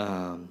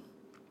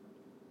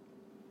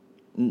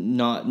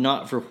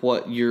 not for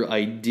what your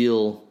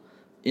ideal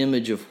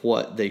image of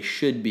what they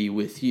should be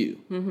with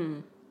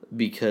you,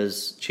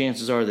 because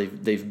chances are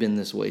they've been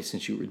this way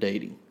since you were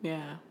dating,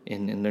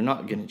 and they're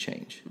not going to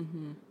change,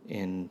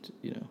 and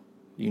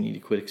you need to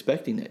quit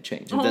expecting that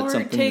change. Or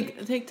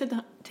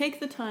take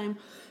the time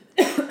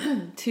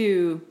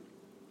to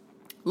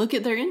look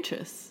at their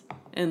interests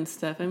and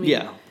stuff. I mean,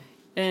 yeah.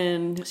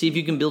 And see if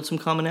you can build some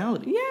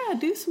commonality. Yeah,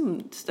 do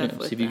some stuff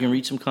like see if you can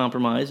reach some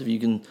compromise, if you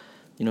can,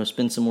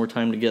 spend some more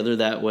time together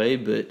that way.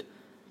 But,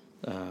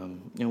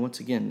 once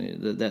again,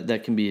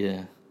 that can be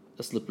a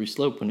slippery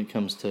slope when it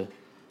comes to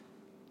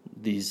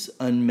these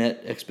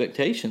unmet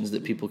expectations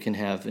that people can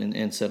have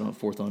and set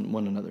forth on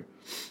one another.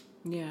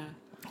 Yeah.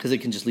 Because it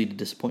can just lead to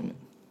disappointment.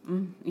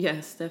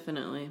 Yes,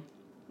 definitely.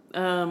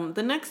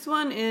 The next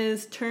one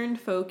is turned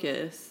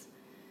focus.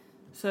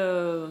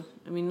 So,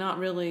 not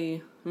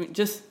really,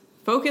 just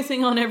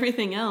focusing on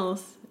everything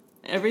else,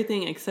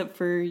 everything except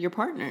for your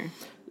partner.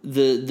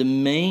 The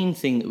main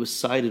thing that was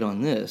cited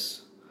on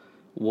this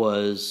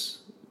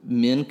was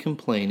men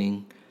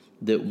complaining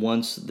that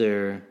once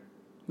their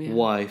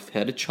wife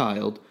had a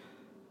child,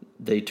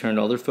 they turned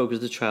all their focus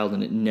to the child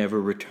and it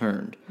never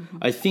returned. Mm-hmm.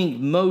 I think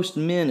most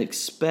men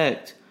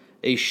expect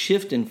a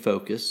shift in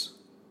focus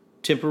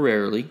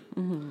temporarily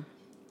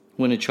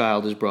when a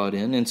child is brought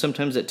in, and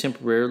sometimes that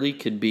temporarily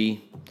could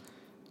be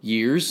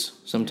years,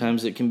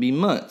 sometimes it can be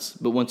months.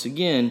 But once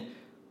again,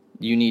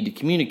 you need to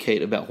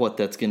communicate about what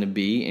that's going to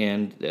be,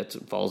 and that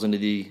falls into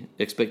the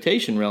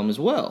expectation realm as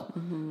well.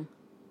 Mm-hmm.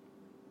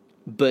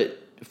 But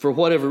for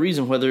whatever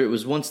reason, whether it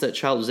was once that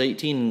child was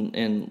 18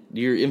 and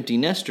you're empty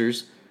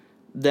nesters,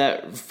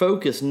 that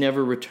focus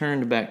never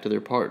returned back to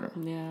their partner.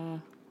 Yeah.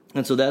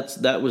 And so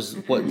that was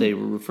what they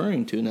were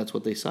referring to, and that's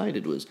what they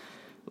cited was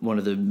one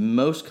of the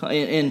most...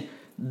 And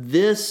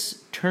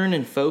this turn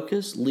in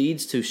focus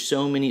leads to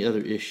so many other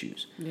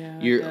issues. Yeah,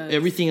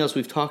 everything else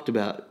we've talked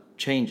about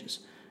changes.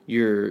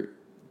 Your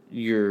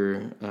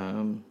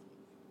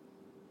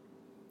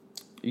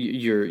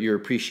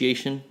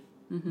appreciation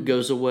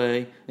goes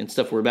away, and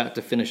stuff we're about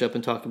to finish up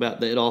and talk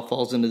about, that it all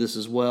falls into this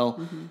as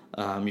well.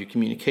 Your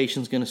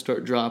communication's going to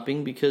start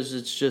dropping because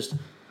it's just,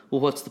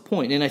 well, what's the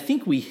point? And I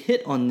think we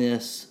hit on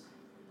this,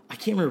 I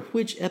can't remember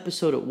which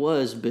episode it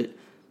was, but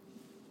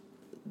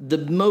the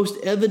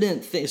most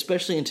evident thing,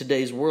 especially in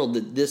today's world,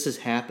 that this is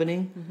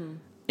happening,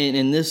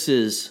 and this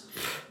is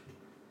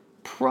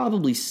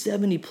probably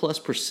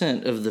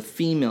 70+% of the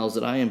females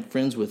that I am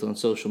friends with on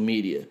social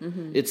media.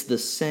 It's the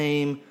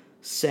same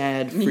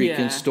sad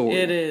freaking story.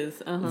 It is.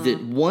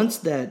 That once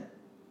that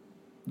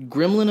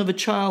gremlin of a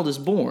child is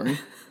born,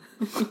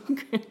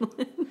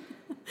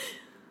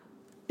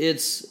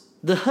 it's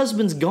the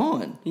husband's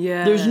gone.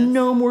 Yeah, there's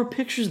no more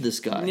pictures of this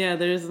guy. Yeah,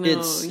 there's no.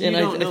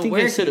 I think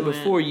I said it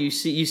before. You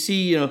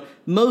see,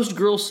 most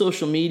girls'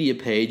 social media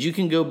page. You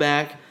can go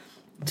back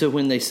to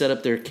when they set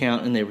up their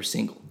account and they were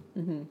single,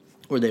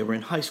 or they were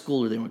in high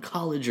school, or they were in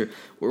college, or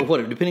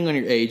whatever. Depending on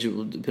your age, it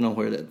will depend on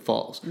where that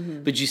falls.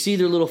 But you see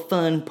their little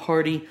fun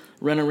party,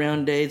 run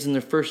around days, and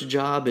their first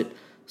job at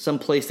some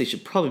place they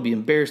should probably be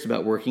embarrassed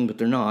about working, but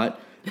they're not.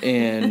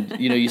 And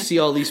you see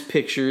all these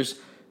pictures.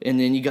 And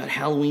then you got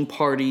Halloween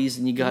parties,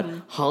 and you got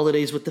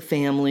holidays with the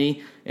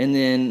family, and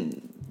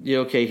then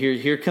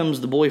here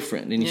comes the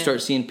boyfriend, and you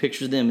start seeing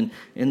pictures of them,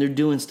 and they're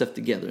doing stuff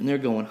together, and they're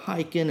going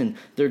hiking, and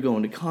they're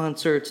going to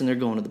concerts, and they're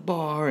going to the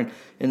bar, and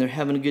they're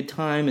having a good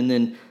time, and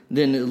then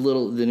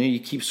you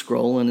keep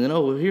scrolling, and then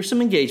here's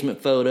some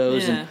engagement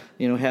photos, and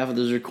half of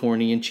those are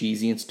corny and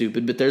cheesy and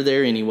stupid, but they're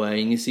there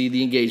anyway, and you see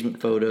the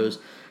engagement photos,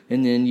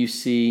 and then you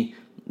see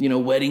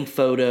wedding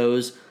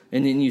photos,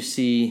 and then you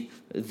see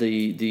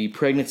the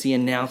pregnancy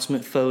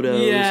announcement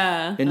photos,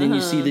 and then you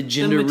see the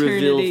gender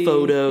reveal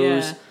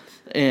photos,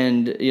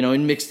 and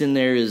and mixed in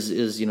there is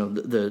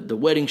the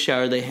wedding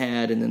shower they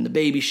had, and then the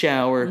baby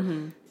shower,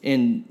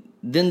 and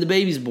then the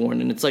baby's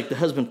born, and it's like the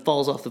husband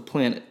falls off the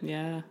planet.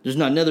 Yeah, there's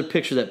not another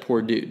picture of that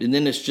poor dude, and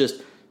then it's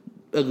just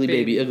ugly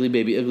baby, ugly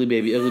baby, ugly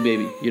baby, ugly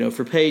baby,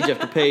 for page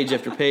after page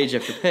after page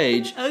after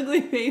page,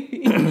 ugly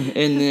baby,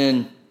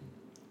 and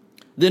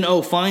then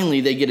finally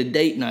they get a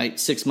date night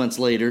 6 months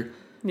later.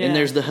 Yeah. And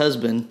there's the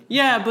husband.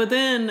 Yeah, but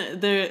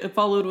then they're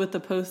followed with a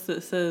post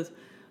that says,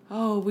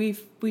 "Oh, we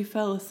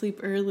fell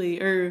asleep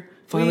early," or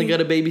finally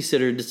got a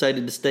babysitter,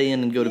 decided to stay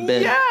in and go to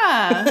bed.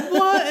 Yeah,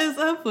 what is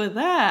up with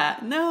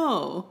that?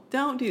 No,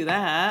 don't do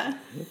that.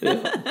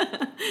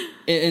 Yeah.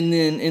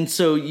 and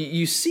so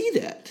you see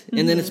that,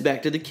 and then it's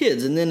back to the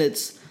kids, and then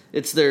it's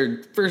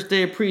their first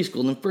day of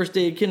preschool, and then first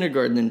day of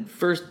kindergarten, and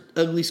first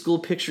ugly school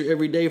picture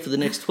every day for the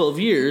next 12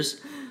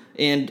 years,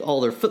 and all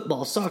their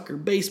football, soccer,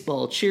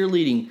 baseball,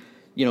 cheerleading.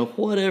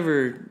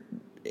 Whatever,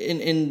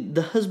 and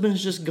the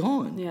husband's just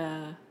gone.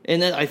 Yeah.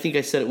 And that, I think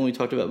I said it when we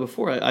talked about it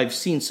before. I've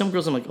seen some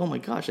girls, I'm like, oh my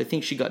gosh, I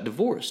think she got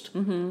divorced.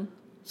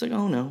 It's like,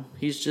 oh no,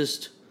 he's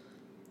just,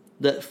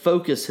 that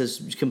focus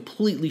has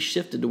completely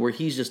shifted to where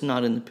he's just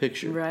not in the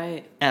picture.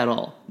 Right. At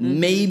all.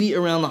 Maybe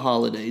around the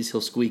holidays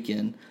he'll squeak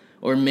in,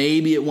 or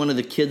maybe at one of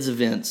the kids'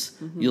 events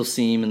you'll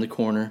see him in the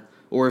corner,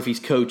 or if he's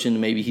coaching,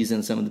 maybe he's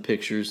in some of the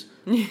pictures.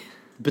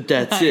 But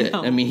that's it.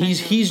 I mean,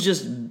 he's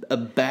just a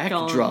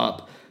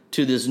backdrop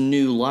to this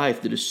new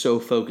life that is so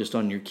focused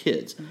on your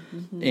kids.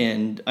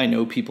 And I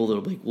know people that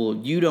will be like, well,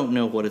 you don't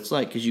know what it's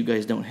like because you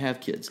guys don't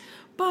have kids.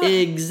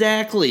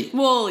 Exactly.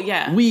 Well,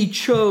 yeah. We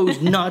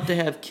chose not to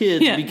have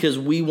kids Yeah. because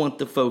we want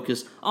to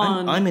focus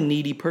On- I'm a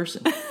needy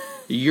person.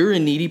 You're a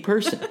needy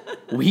person.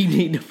 We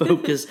need to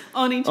focus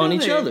on each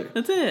other.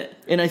 That's it.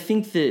 And I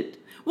think that...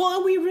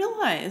 Well, we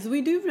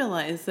do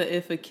realize that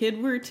if a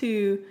kid were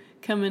to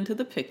come into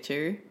the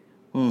picture,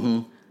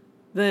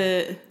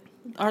 that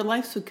our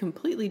lives would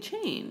completely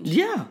change.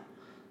 Yeah,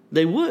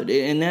 they would.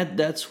 And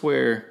that's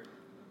where...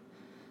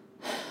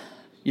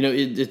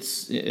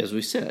 it's, as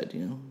we said,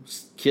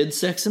 kids,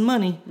 sex, and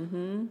money.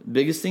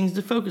 Biggest things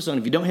to focus on.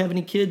 If you don't have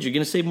any kids, you're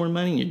going to save more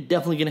money, and you're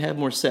definitely going to have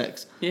more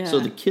sex. Yeah. So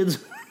the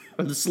kids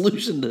are the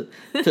solution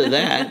to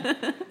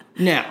that.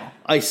 Now,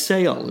 I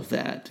say all of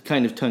that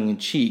kind of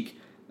tongue-in-cheek.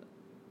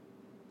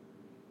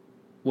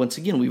 Once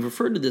again, we've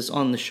referred to this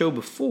on the show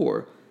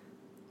before.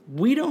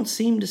 We don't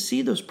seem to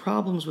see those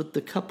problems with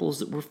the couples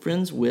that we're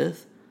friends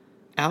with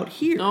out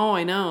here. Oh,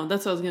 I know.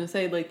 That's what I was going to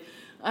say. Like,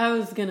 I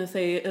was going to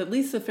say, at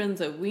least the friends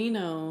that we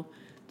know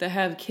that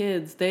have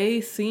kids,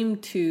 they seem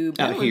to...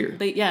 Out here.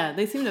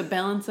 They seem to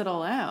balance it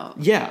all out.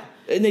 Yeah,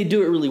 and they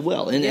do it really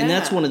well. And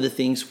that's one of the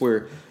things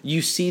where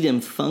you see them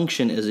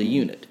function as a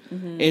unit.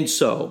 And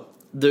so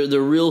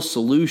the real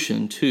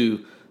solution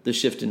to the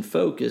shift in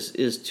focus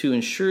is to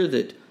ensure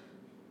that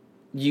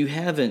you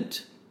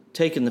haven't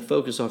taken the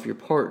focus off your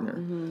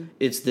partner.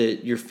 It's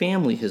that your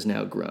family has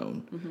now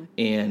grown,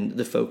 and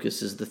the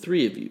focus is the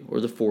 3 of you,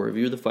 or the 4 of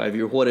you, or the 5 of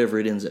you, or whatever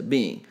it ends up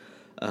being.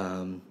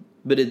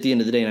 But at the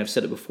end of the day, and I've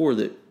said it before,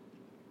 that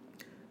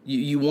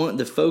you want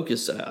the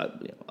focus.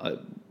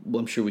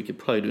 I'm sure we could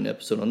probably do an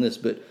episode on this,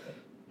 but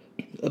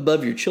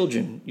above your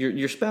children,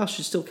 your spouse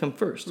should still come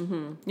first.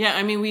 Yeah,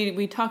 I mean,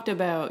 we talked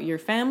about your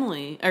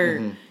family,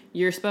 or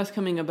your spouse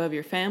coming above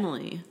your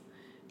family.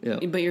 Yeah.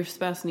 But your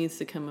spouse needs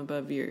to come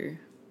above your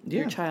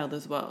child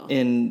as well.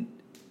 And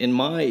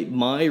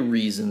my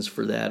reasons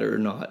for that are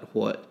not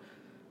what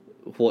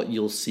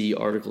you'll see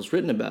articles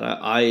written about.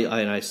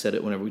 I said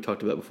it whenever we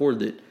talked about it before,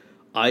 that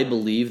I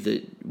believe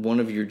that one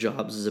of your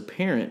jobs as a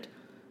parent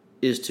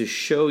is to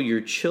show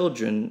your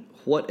children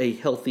what a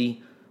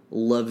healthy,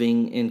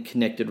 loving, and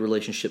connected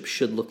relationship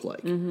should look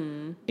like.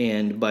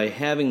 And by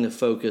having the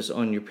focus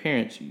on your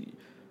parents,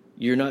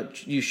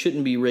 you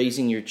shouldn't be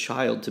raising your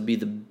child to be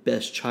the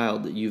best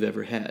child that you've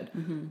ever had.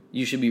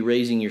 You should be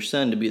raising your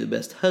son to be the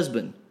best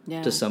husband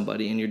to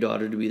somebody, and your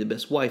daughter to be the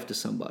best wife to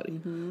somebody.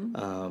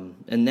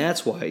 And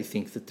that's why I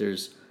think that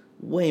there's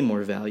way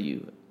more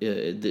value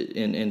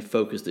and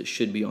focus that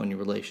should be on your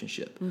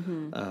relationship.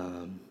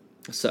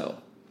 So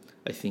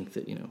I think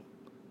that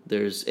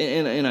there's,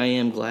 and I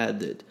am glad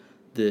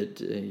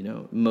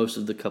that most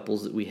of the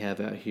couples that we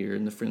have out here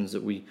and the friends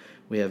that we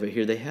have out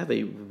here, they have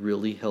a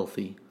really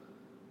healthy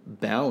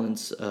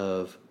balance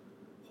of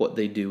what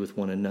they do with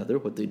one another,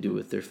 what they do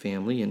with their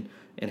family, and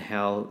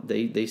how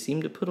they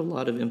seem to put a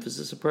lot of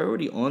emphasis and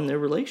priority on their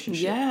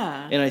relationship.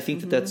 Yeah. And I think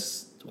that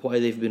that's why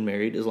they've been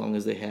married as long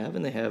as they have,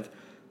 and they have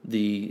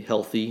the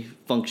healthy,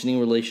 functioning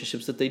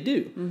relationships that they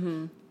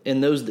do.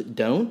 And those that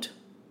don't,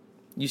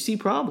 you see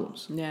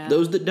problems. Yeah.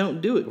 Those that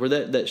don't do it, where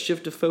that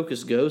shift of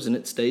focus goes and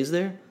it stays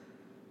there,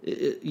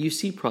 you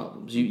see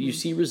problems. You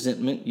see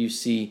resentment. You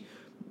see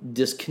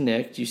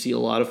disconnect. You see a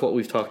lot of what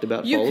we've talked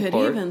about fall apart. You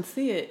could even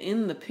see it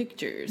in the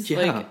pictures. Yeah.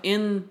 Like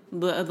in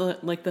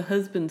the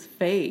husband's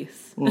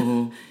face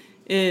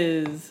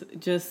is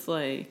just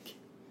like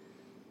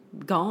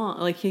gone.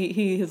 Like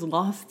he has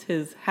lost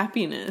his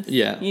happiness.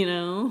 Yeah.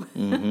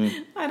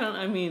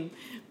 I mean,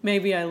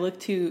 maybe I look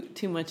too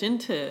much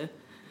into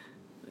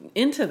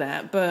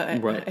that, but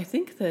I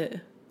think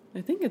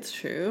it's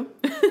true.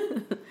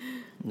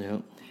 Yeah.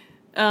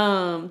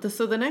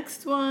 So the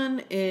next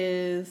one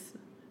is,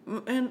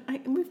 and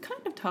we've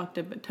kind of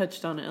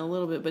touched on it a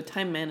little bit, but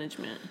time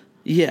management.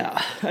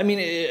 Yeah, I mean,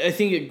 I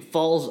think it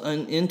falls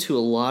into a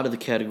lot of the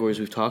categories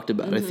we've talked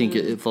about. I think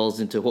it falls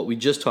into what we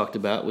just talked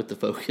about with the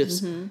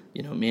focus,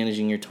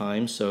 managing your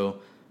time, so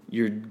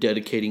you're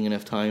dedicating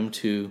enough time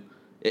to,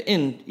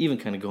 and even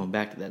kind of going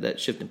back to that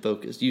shift in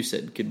focus. You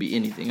said it could be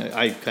anything.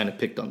 I kind of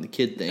picked on the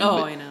kid thing.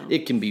 Oh, I know.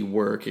 It can be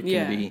work. It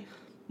can be,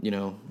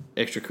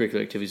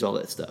 extracurricular activities, all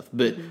that stuff.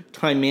 But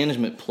time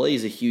management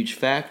plays a huge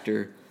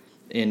factor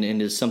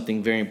and is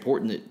something very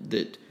important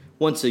that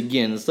once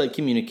again, it's like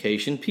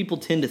communication. People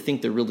tend to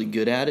think they're really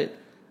good at it,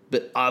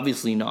 but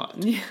obviously not.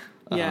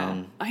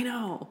 Yeah, I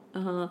know.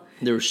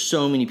 There are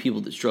so many people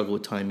that struggle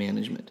with time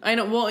management. I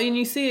know. Well, and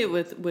you see it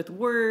with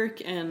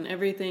work and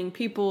everything.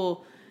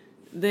 People,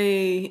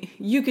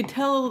 you could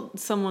tell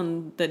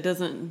someone that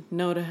doesn't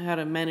know how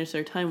to manage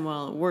their time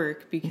well at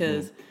work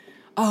because,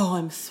 oh,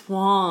 I'm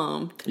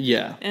swamped.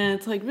 Yeah. And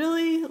it's like,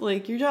 really?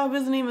 Like, your job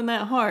isn't even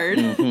that hard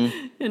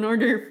in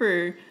order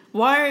for...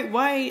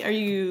 Why are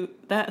you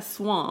that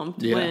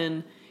swamped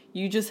when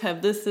you just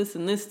have this,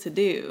 and this to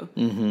do?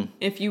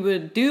 If you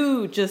would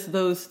do just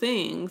those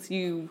things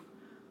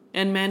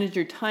and manage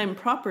your time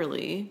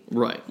properly,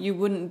 right, you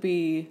wouldn't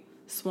be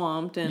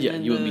swamped. And you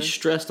wouldn't be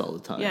stressed all the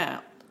time. Yeah,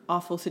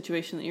 awful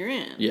situation that you're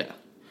in. Yeah.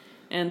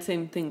 And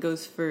same thing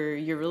goes for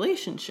your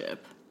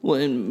relationship.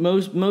 Well, and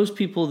most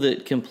people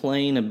that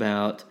complain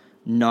about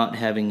not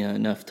having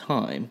enough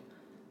time,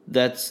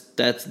 that's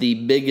the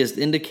biggest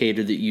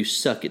indicator that you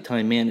suck at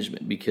time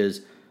management,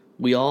 because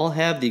we all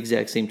have the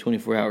exact same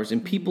 24 hours,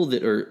 and people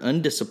that are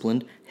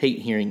undisciplined hate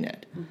hearing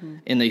that.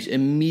 And they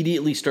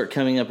immediately start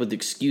coming up with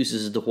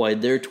excuses as to why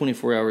their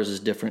 24 hours is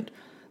different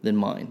than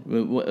mine.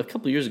 A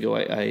couple of years ago,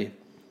 I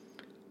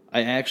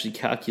actually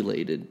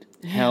calculated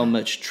how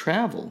much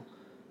travel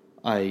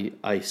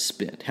I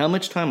spent, how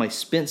much time I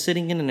spent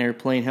sitting in an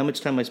airplane, how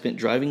much time I spent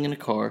driving in a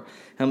car,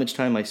 how much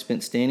time I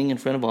spent standing in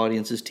front of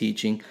audiences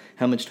teaching,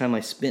 how much time I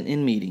spent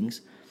in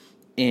meetings.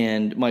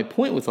 And my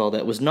point with all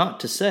that was not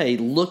to say,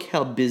 look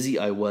how busy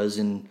I was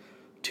in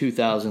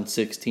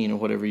 2016 or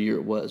whatever year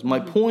it was. My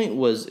point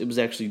was, it was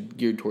actually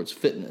geared towards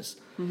fitness.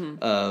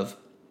 Of,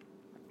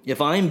 if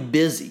I'm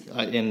busy,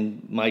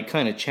 and my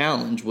kind of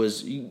challenge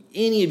was,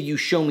 any of you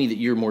show me that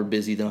you're more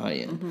busy than I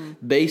am.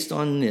 Based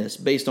on this,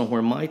 based on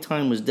where my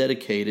time was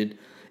dedicated,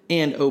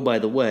 and oh, by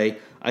the way,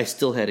 I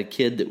still had a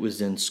kid that was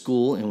in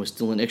school and was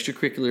still in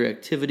extracurricular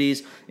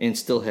activities and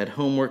still had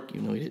homework,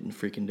 even though he didn't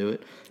freaking do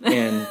it,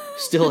 and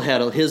still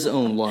had his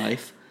own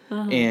life,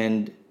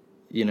 and,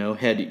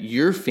 had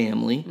your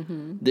family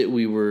that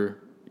we were,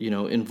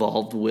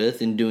 involved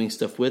with and doing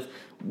stuff with.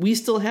 We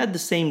still had the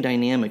same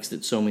dynamics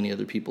that so many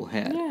other people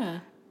had. Yeah.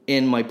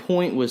 And my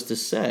point was to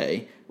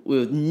say,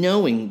 with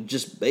knowing,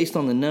 just based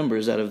on the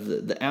numbers out of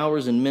the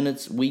hours and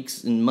minutes,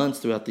 weeks and months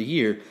throughout the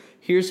year,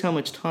 here's how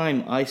much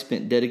time I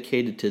spent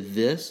dedicated to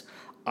this.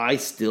 I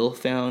still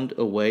found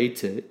a way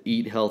to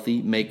eat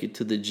healthy, make it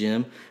to the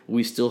gym.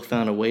 We still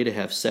found a way to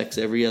have sex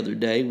every other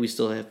day. We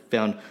still have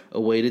found a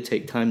way to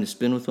take time to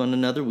spend with one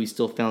another. We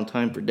still found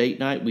time for date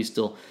night. We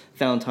still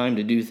found time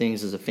to do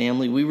things as a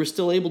family. We were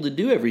still able to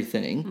do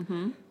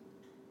everything.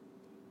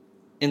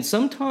 And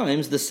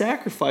sometimes the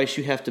sacrifice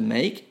you have to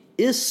make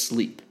is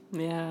sleep.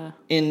 Yeah.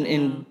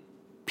 And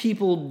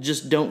people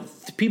just don't,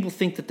 people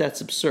think that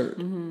that's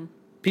absurd.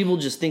 People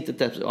just think that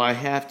that's, I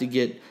have to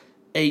get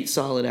 8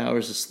 solid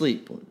hours of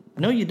sleep.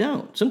 No, you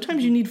don't.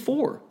 Sometimes you need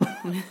 4.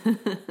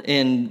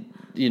 And,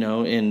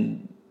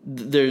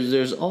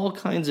 there's all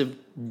kinds of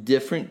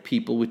different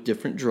people with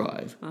different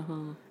drive.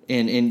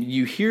 And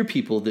you hear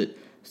people that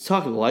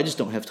talk about, well, I just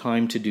don't have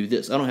time to do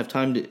this. I don't have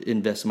time to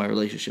invest in my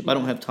relationship. I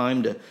don't have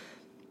time to,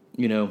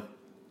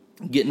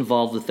 get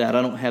involved with that.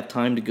 I don't have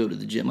time to go to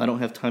the gym. I don't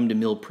have time to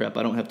meal prep.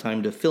 I don't have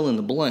time to fill in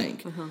the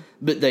blank.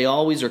 But they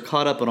always are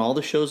caught up on all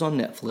the shows on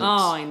Netflix.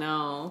 Oh, I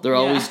know. They're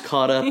always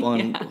caught up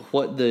on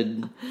what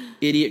the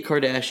idiot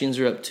Kardashians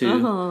are up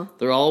to.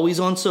 They're always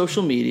on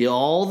social media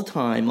all the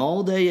time,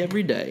 all day,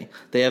 every day.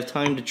 They have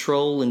time to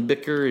troll and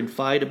bicker and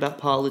fight about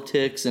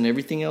politics and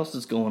everything else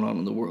that's going on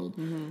in the world.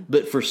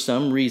 But for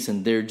some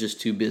reason, they're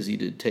just too busy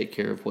to take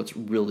care of what's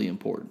really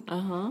important.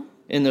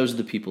 And those are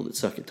the people that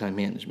suck at time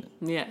management.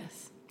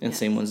 Yes. And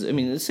same ones,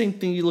 the same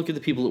thing, you look at the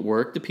people at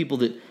work, the people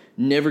that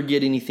never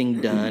get anything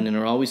done and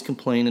are always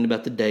complaining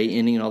about the day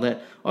ending and all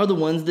that, are the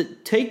ones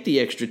that take the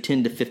extra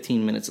 10 to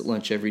 15 minutes at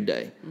lunch every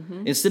day.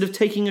 Instead of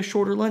taking a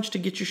shorter lunch to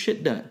get your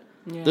shit done.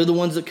 They're the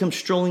ones that come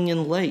strolling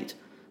in late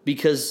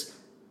because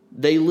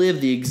they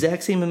live the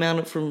exact same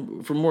amount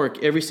from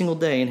work every single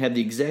day and have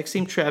the exact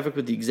same traffic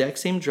with the exact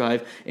same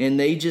drive, and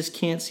they just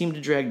can't seem to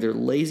drag their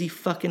lazy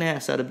fucking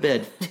ass out of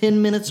bed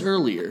 10 minutes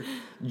earlier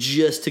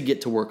just to get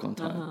to work on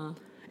time.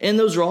 And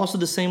those are also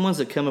the same ones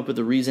that come up with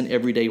a reason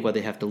every day why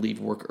they have to leave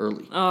work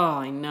early. Oh,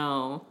 I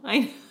know.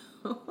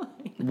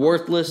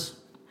 Worthless,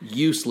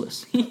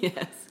 useless.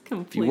 Yes,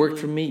 completely. If you work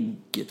for me,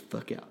 get the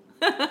fuck out.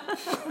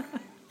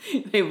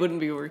 They wouldn't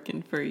be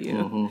working for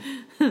you.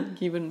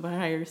 You wouldn't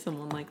hire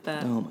someone like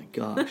that. Oh my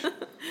gosh.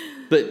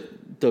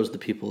 But those are the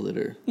people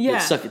that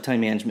suck at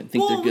time management,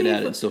 think they're good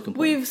at it and still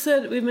complain.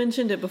 We've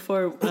mentioned it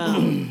before,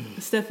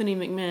 Stephanie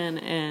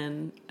McMahon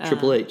and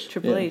Triple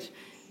H.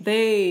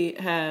 They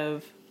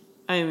have,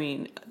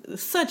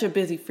 such a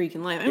busy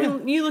freaking life.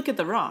 You look at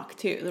The Rock,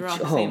 too. The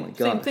Rock,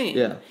 same thing.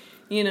 Yeah.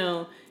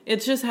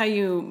 It's just how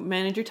you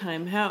manage your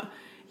time,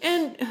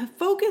 and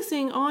focus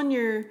on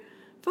your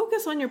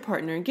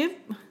partner. Give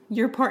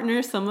your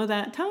partner some of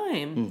that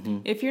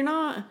time. If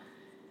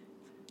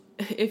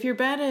you're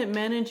bad at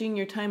managing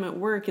your time at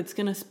work, it's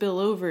going to spill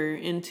over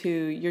into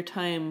your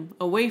time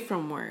away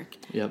from work.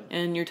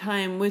 And your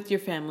time with your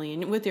family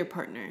and with your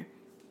partner.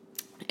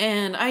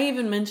 And I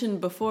even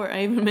mentioned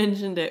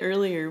it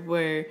earlier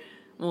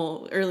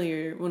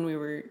earlier when we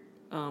were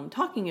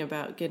talking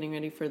about getting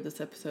ready for this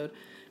episode.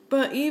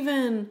 But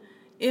even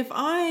if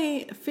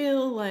I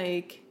feel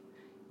like,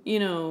 I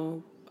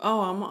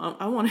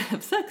want to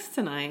have sex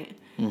tonight,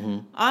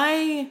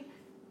 I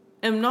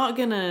am not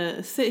going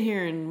to sit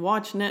here and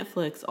watch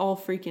Netflix all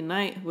freaking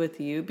night with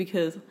you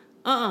because,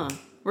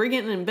 we're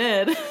getting in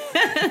bed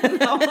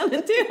and I want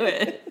to do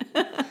it.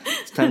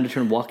 It's time to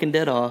turn Walking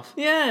Dead off.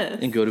 Yes.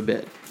 And go to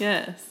bed.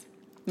 Yes.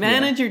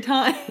 Manage your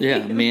time.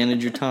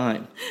 Manage your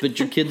time. Put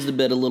your kids to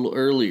bed a little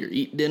earlier.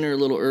 Eat dinner a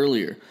little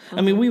earlier.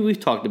 We've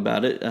talked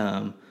about it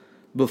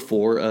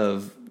before,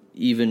 of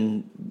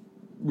even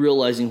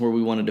realizing where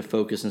we wanted to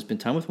focus and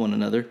spend time with one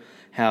another,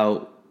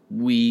 how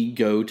we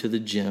go to the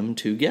gym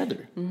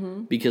together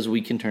because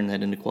we can turn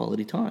that into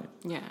quality time.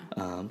 Yeah.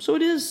 So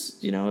it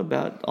is,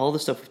 about all the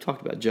stuff we've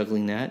talked about,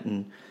 juggling that,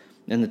 and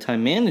the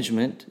time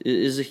management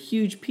is a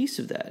huge piece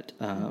of that.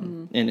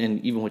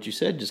 And even what you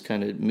said just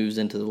kind of moves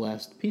into the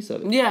last piece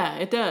of it. Yeah,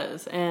 it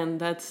does. And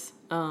that's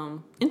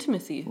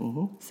intimacy,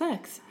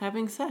 sex,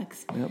 having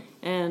sex. Yep.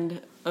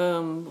 And,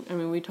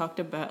 we talked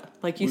about,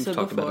 like you We've said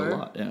talked before.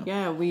 about it a lot,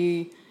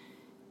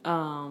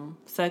 yeah.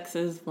 Sex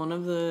is one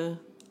of the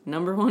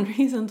number one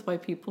reasons why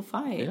people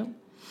fight. Yep.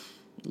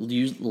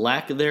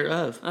 Lack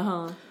thereof.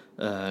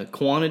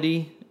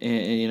 Quantity,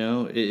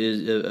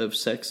 is of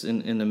sex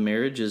in a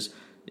marriage is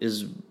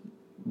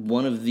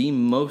one of the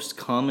most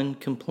common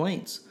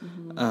complaints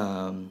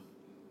from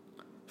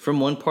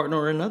one partner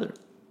or another.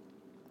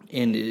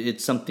 And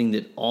it's something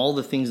that all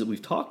the things that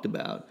we've talked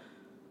about,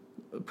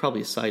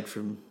 probably aside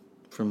from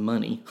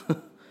money,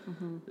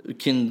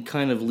 can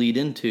kind of lead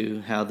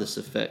into how this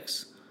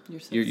affects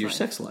your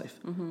sex life.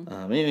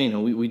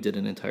 We did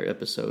an entire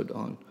episode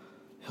on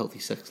healthy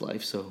sex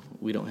life, so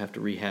we don't have to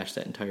rehash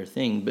that entire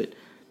thing. But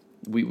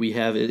we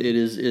have it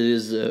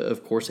is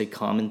of course a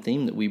common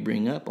theme that we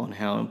bring up on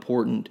how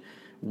important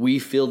we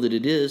feel that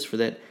it is for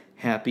that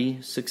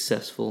happy,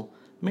 successful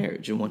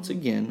marriage. And once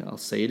again, I'll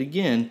say it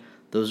again,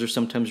 those are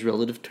sometimes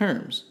relative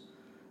terms,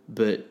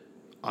 but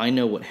I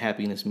know what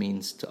happiness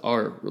means to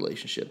our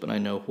relationship, and I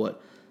know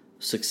what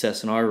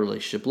success in our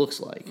relationship looks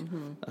like.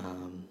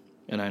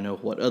 And I know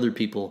what other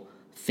people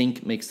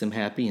think makes them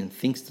happy and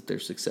thinks that they're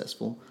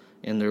successful,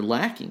 and they're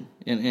lacking.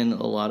 And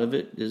a lot of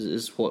it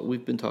is what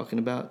we've been talking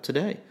about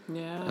today.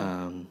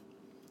 Yeah.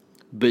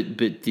 But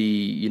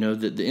the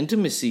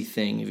intimacy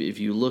thing, if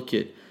you look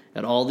at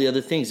all the other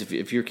things,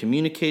 if you're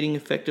communicating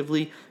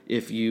effectively,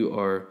 if you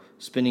are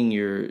spending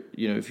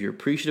if you're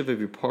appreciative of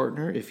your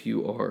partner, if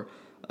you are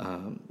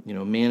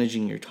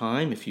managing your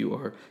time, if you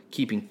are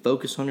keeping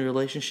focus on your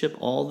relationship,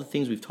 all the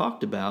things we've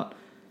talked about,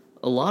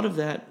 a lot of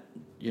that,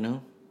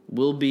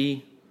 will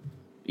be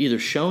either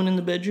shown in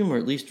the bedroom or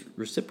at least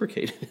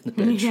reciprocated in the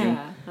bedroom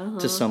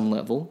to some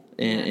level.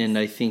 And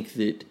I think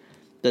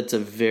that's a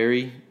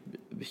very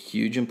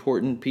huge,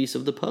 important piece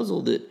of the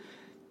puzzle that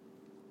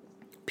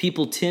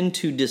people tend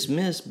to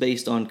dismiss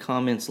based on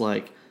comments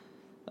like,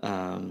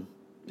 you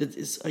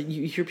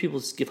hear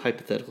people give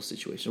hypothetical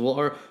situations.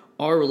 Well,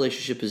 our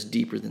relationship is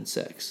deeper than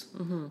sex.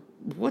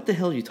 What the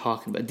hell are you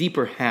talking about?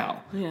 Deeper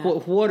how? Yeah.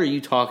 What are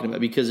you talking about?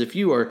 Because if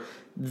you are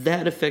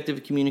that effective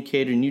a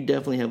communicator and you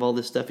definitely have all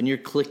this stuff and you're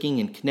clicking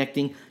and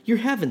connecting, you're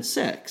having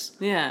sex.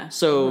 Yeah.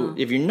 So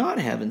if you're not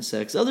having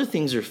sex, other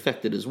things are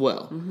affected as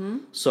well.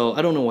 So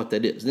I don't know what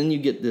that is. Then you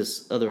get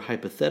this other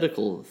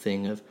hypothetical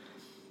thing of,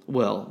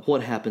 well,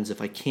 what happens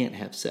if I can't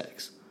have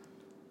sex?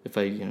 If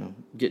I,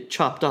 get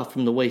chopped off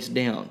from the waist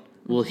down,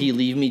 will he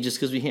leave me just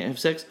because we can't have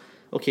sex?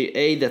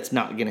 Okay, that's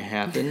not going to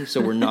happen,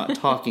 so we're not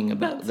talking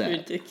about that.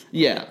 Ridiculous.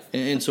 Yeah,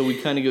 and so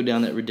we kind of go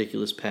down that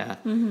ridiculous path.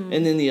 And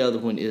then the other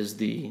one is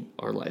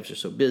our lives are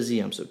so busy,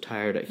 I'm so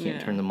tired, I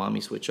can't turn the mommy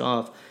switch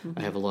off,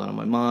 I have a lot on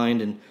my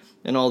mind,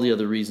 and all the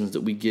other reasons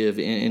that we give,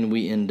 and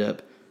we end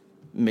up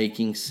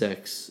making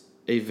sex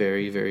a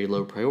very, very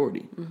low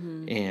priority.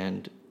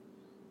 And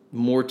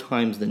more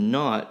times than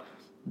not,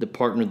 the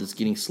partner that's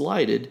getting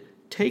slighted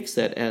takes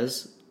that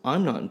as,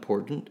 I'm not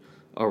important,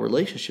 our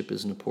relationship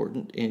isn't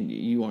important, and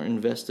you aren't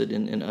invested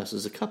in us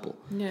as a couple.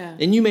 Yeah.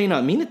 And you may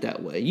not mean it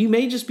that way. You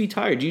may just be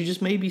tired. You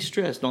just may be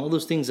stressed, and all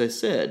those things I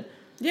said.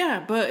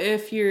 Yeah, but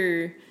if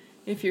you're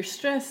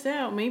stressed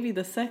out, maybe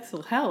the sex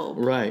will help.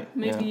 Right.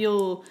 Maybe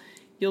you'll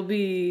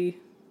be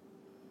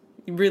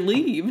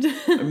relieved.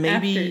 Or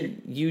maybe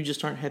after. you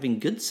just aren't having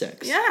good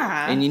sex.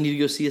 Yeah. And you need to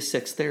go see a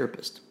sex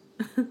therapist.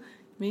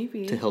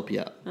 Maybe. To help you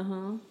out. I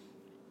don't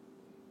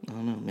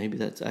know. Maybe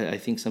that's... I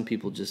think some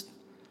people just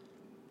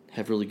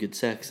have really good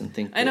sex and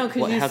think, I know,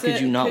 because how could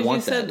you not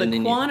want that? You said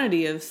the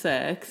quantity of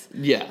sex.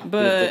 Yeah,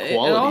 but if the it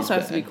also bad,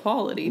 has to be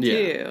quality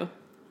too.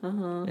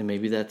 And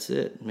maybe that's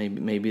it.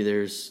 Maybe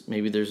there's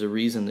a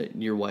reason that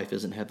your wife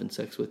isn't having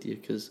sex with you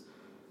because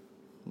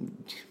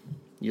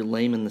you're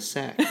lame in the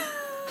sack.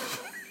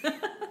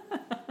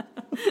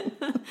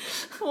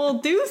 Well,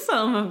 do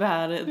something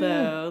about it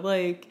though.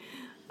 Like,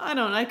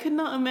 I could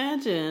not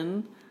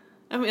imagine.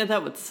 I mean,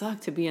 that would suck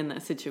to be in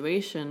that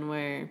situation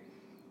where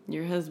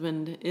your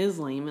husband is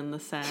lame in the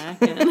sack.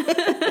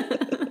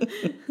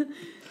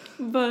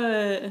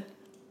 But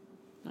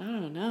I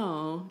don't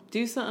know.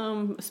 Do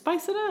something,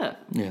 spice it up.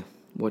 Yeah.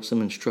 Watch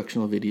some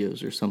instructional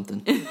videos or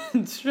something.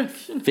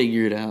 Instruction.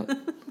 Figure it out.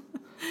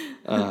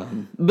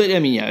 But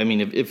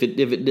if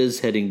it is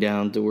heading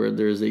down to where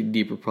there's a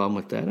deeper problem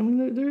with that,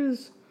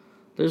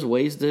 there's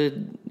ways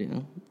to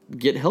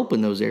get help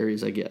in those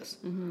areas, I guess.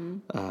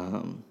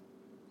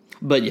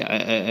 But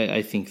yeah,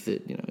 I think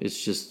that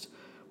it's just,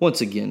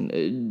 once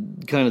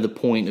again, kind of the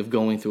point of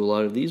going through a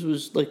lot of these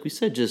was, like we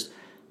said, just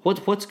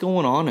what's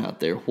going on out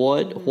there.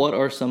 What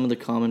are some of the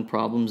common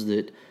problems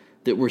that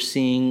we're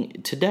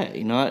seeing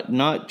today?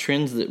 Not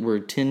trends that were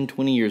 10,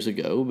 20 years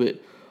ago,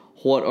 but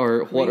what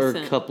are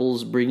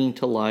couples bringing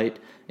to light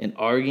and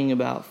arguing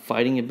about,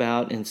 fighting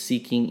about, and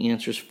seeking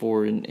answers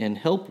for and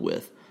help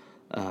with.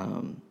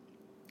 And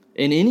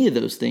any of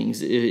those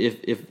things,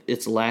 if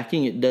it's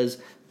lacking,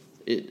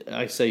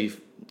 I say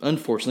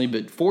unfortunately,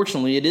 but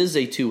fortunately, it is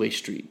a two-way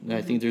street. And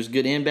I think there's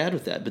good and bad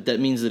with that. But that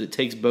means that it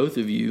takes both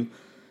of you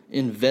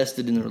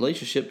invested in the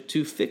relationship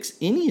to fix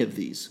any of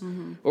these,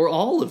 or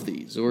all of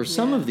these, or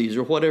some of these,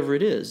 or whatever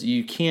it is.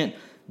 You can't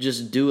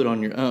just do it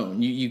on your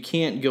own. You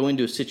can't go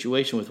into a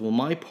situation with, well,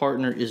 my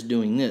partner is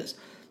doing this.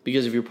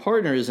 Because if your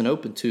partner isn't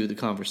open to the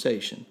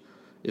conversation,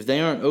 if they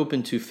aren't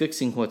open to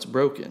fixing what's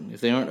broken,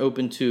 if they aren't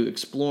open to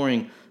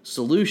exploring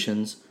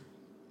solutions,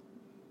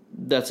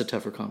 that's a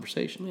tougher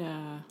conversation.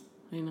 Yeah,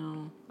 I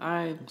know.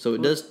 So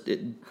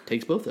it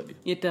takes both of you.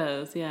 It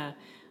does, yeah.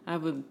 I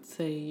would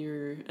say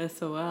you're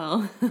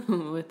SOL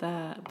with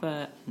that,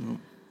 but I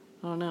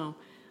don't know.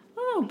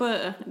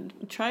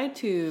 But try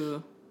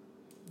to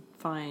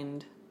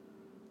find,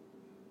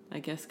 I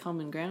guess,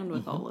 common ground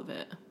with all of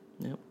it.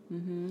 Yep.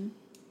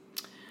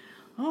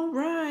 All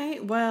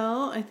right.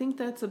 Well, I think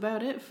that's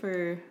about it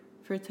for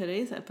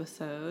today's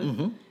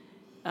episode.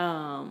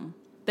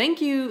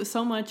 Thank you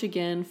so much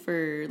again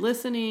for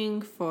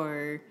listening,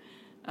 for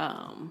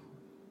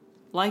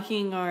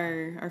liking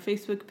our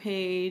Facebook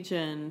page,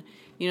 and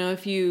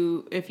if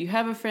you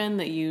have a friend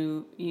that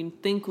you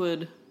think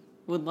would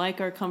like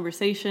our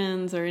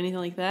conversations or anything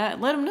like that,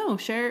 let them know.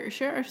 Share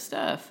our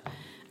stuff.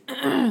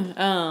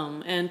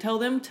 And tell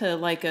them to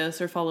like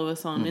us or follow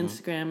us on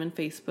Instagram and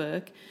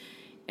Facebook,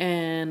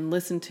 and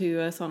listen to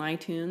us on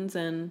iTunes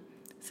and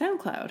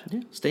SoundCloud.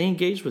 Yeah, stay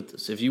engaged with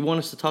us. If you want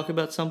us to talk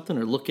about something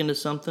or look into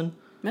something,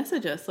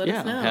 message us. Let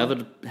us know.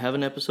 Have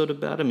an episode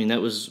about it. I mean,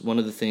 that was one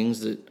of the things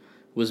that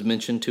was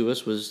mentioned to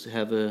us, was to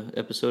have an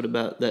episode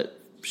about that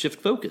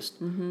shift focused.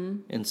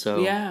 And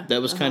so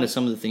that was kind of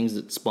some of the things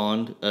that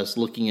spawned us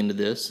looking into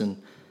this,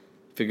 and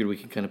figured we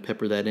could kind of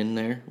pepper that in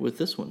there with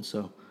this one.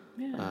 So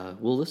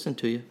we'll listen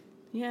to you.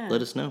 Yeah.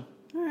 Let us know.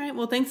 All right.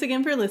 Well, thanks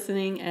again for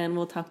listening, and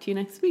we'll talk to you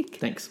next week.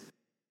 Thanks.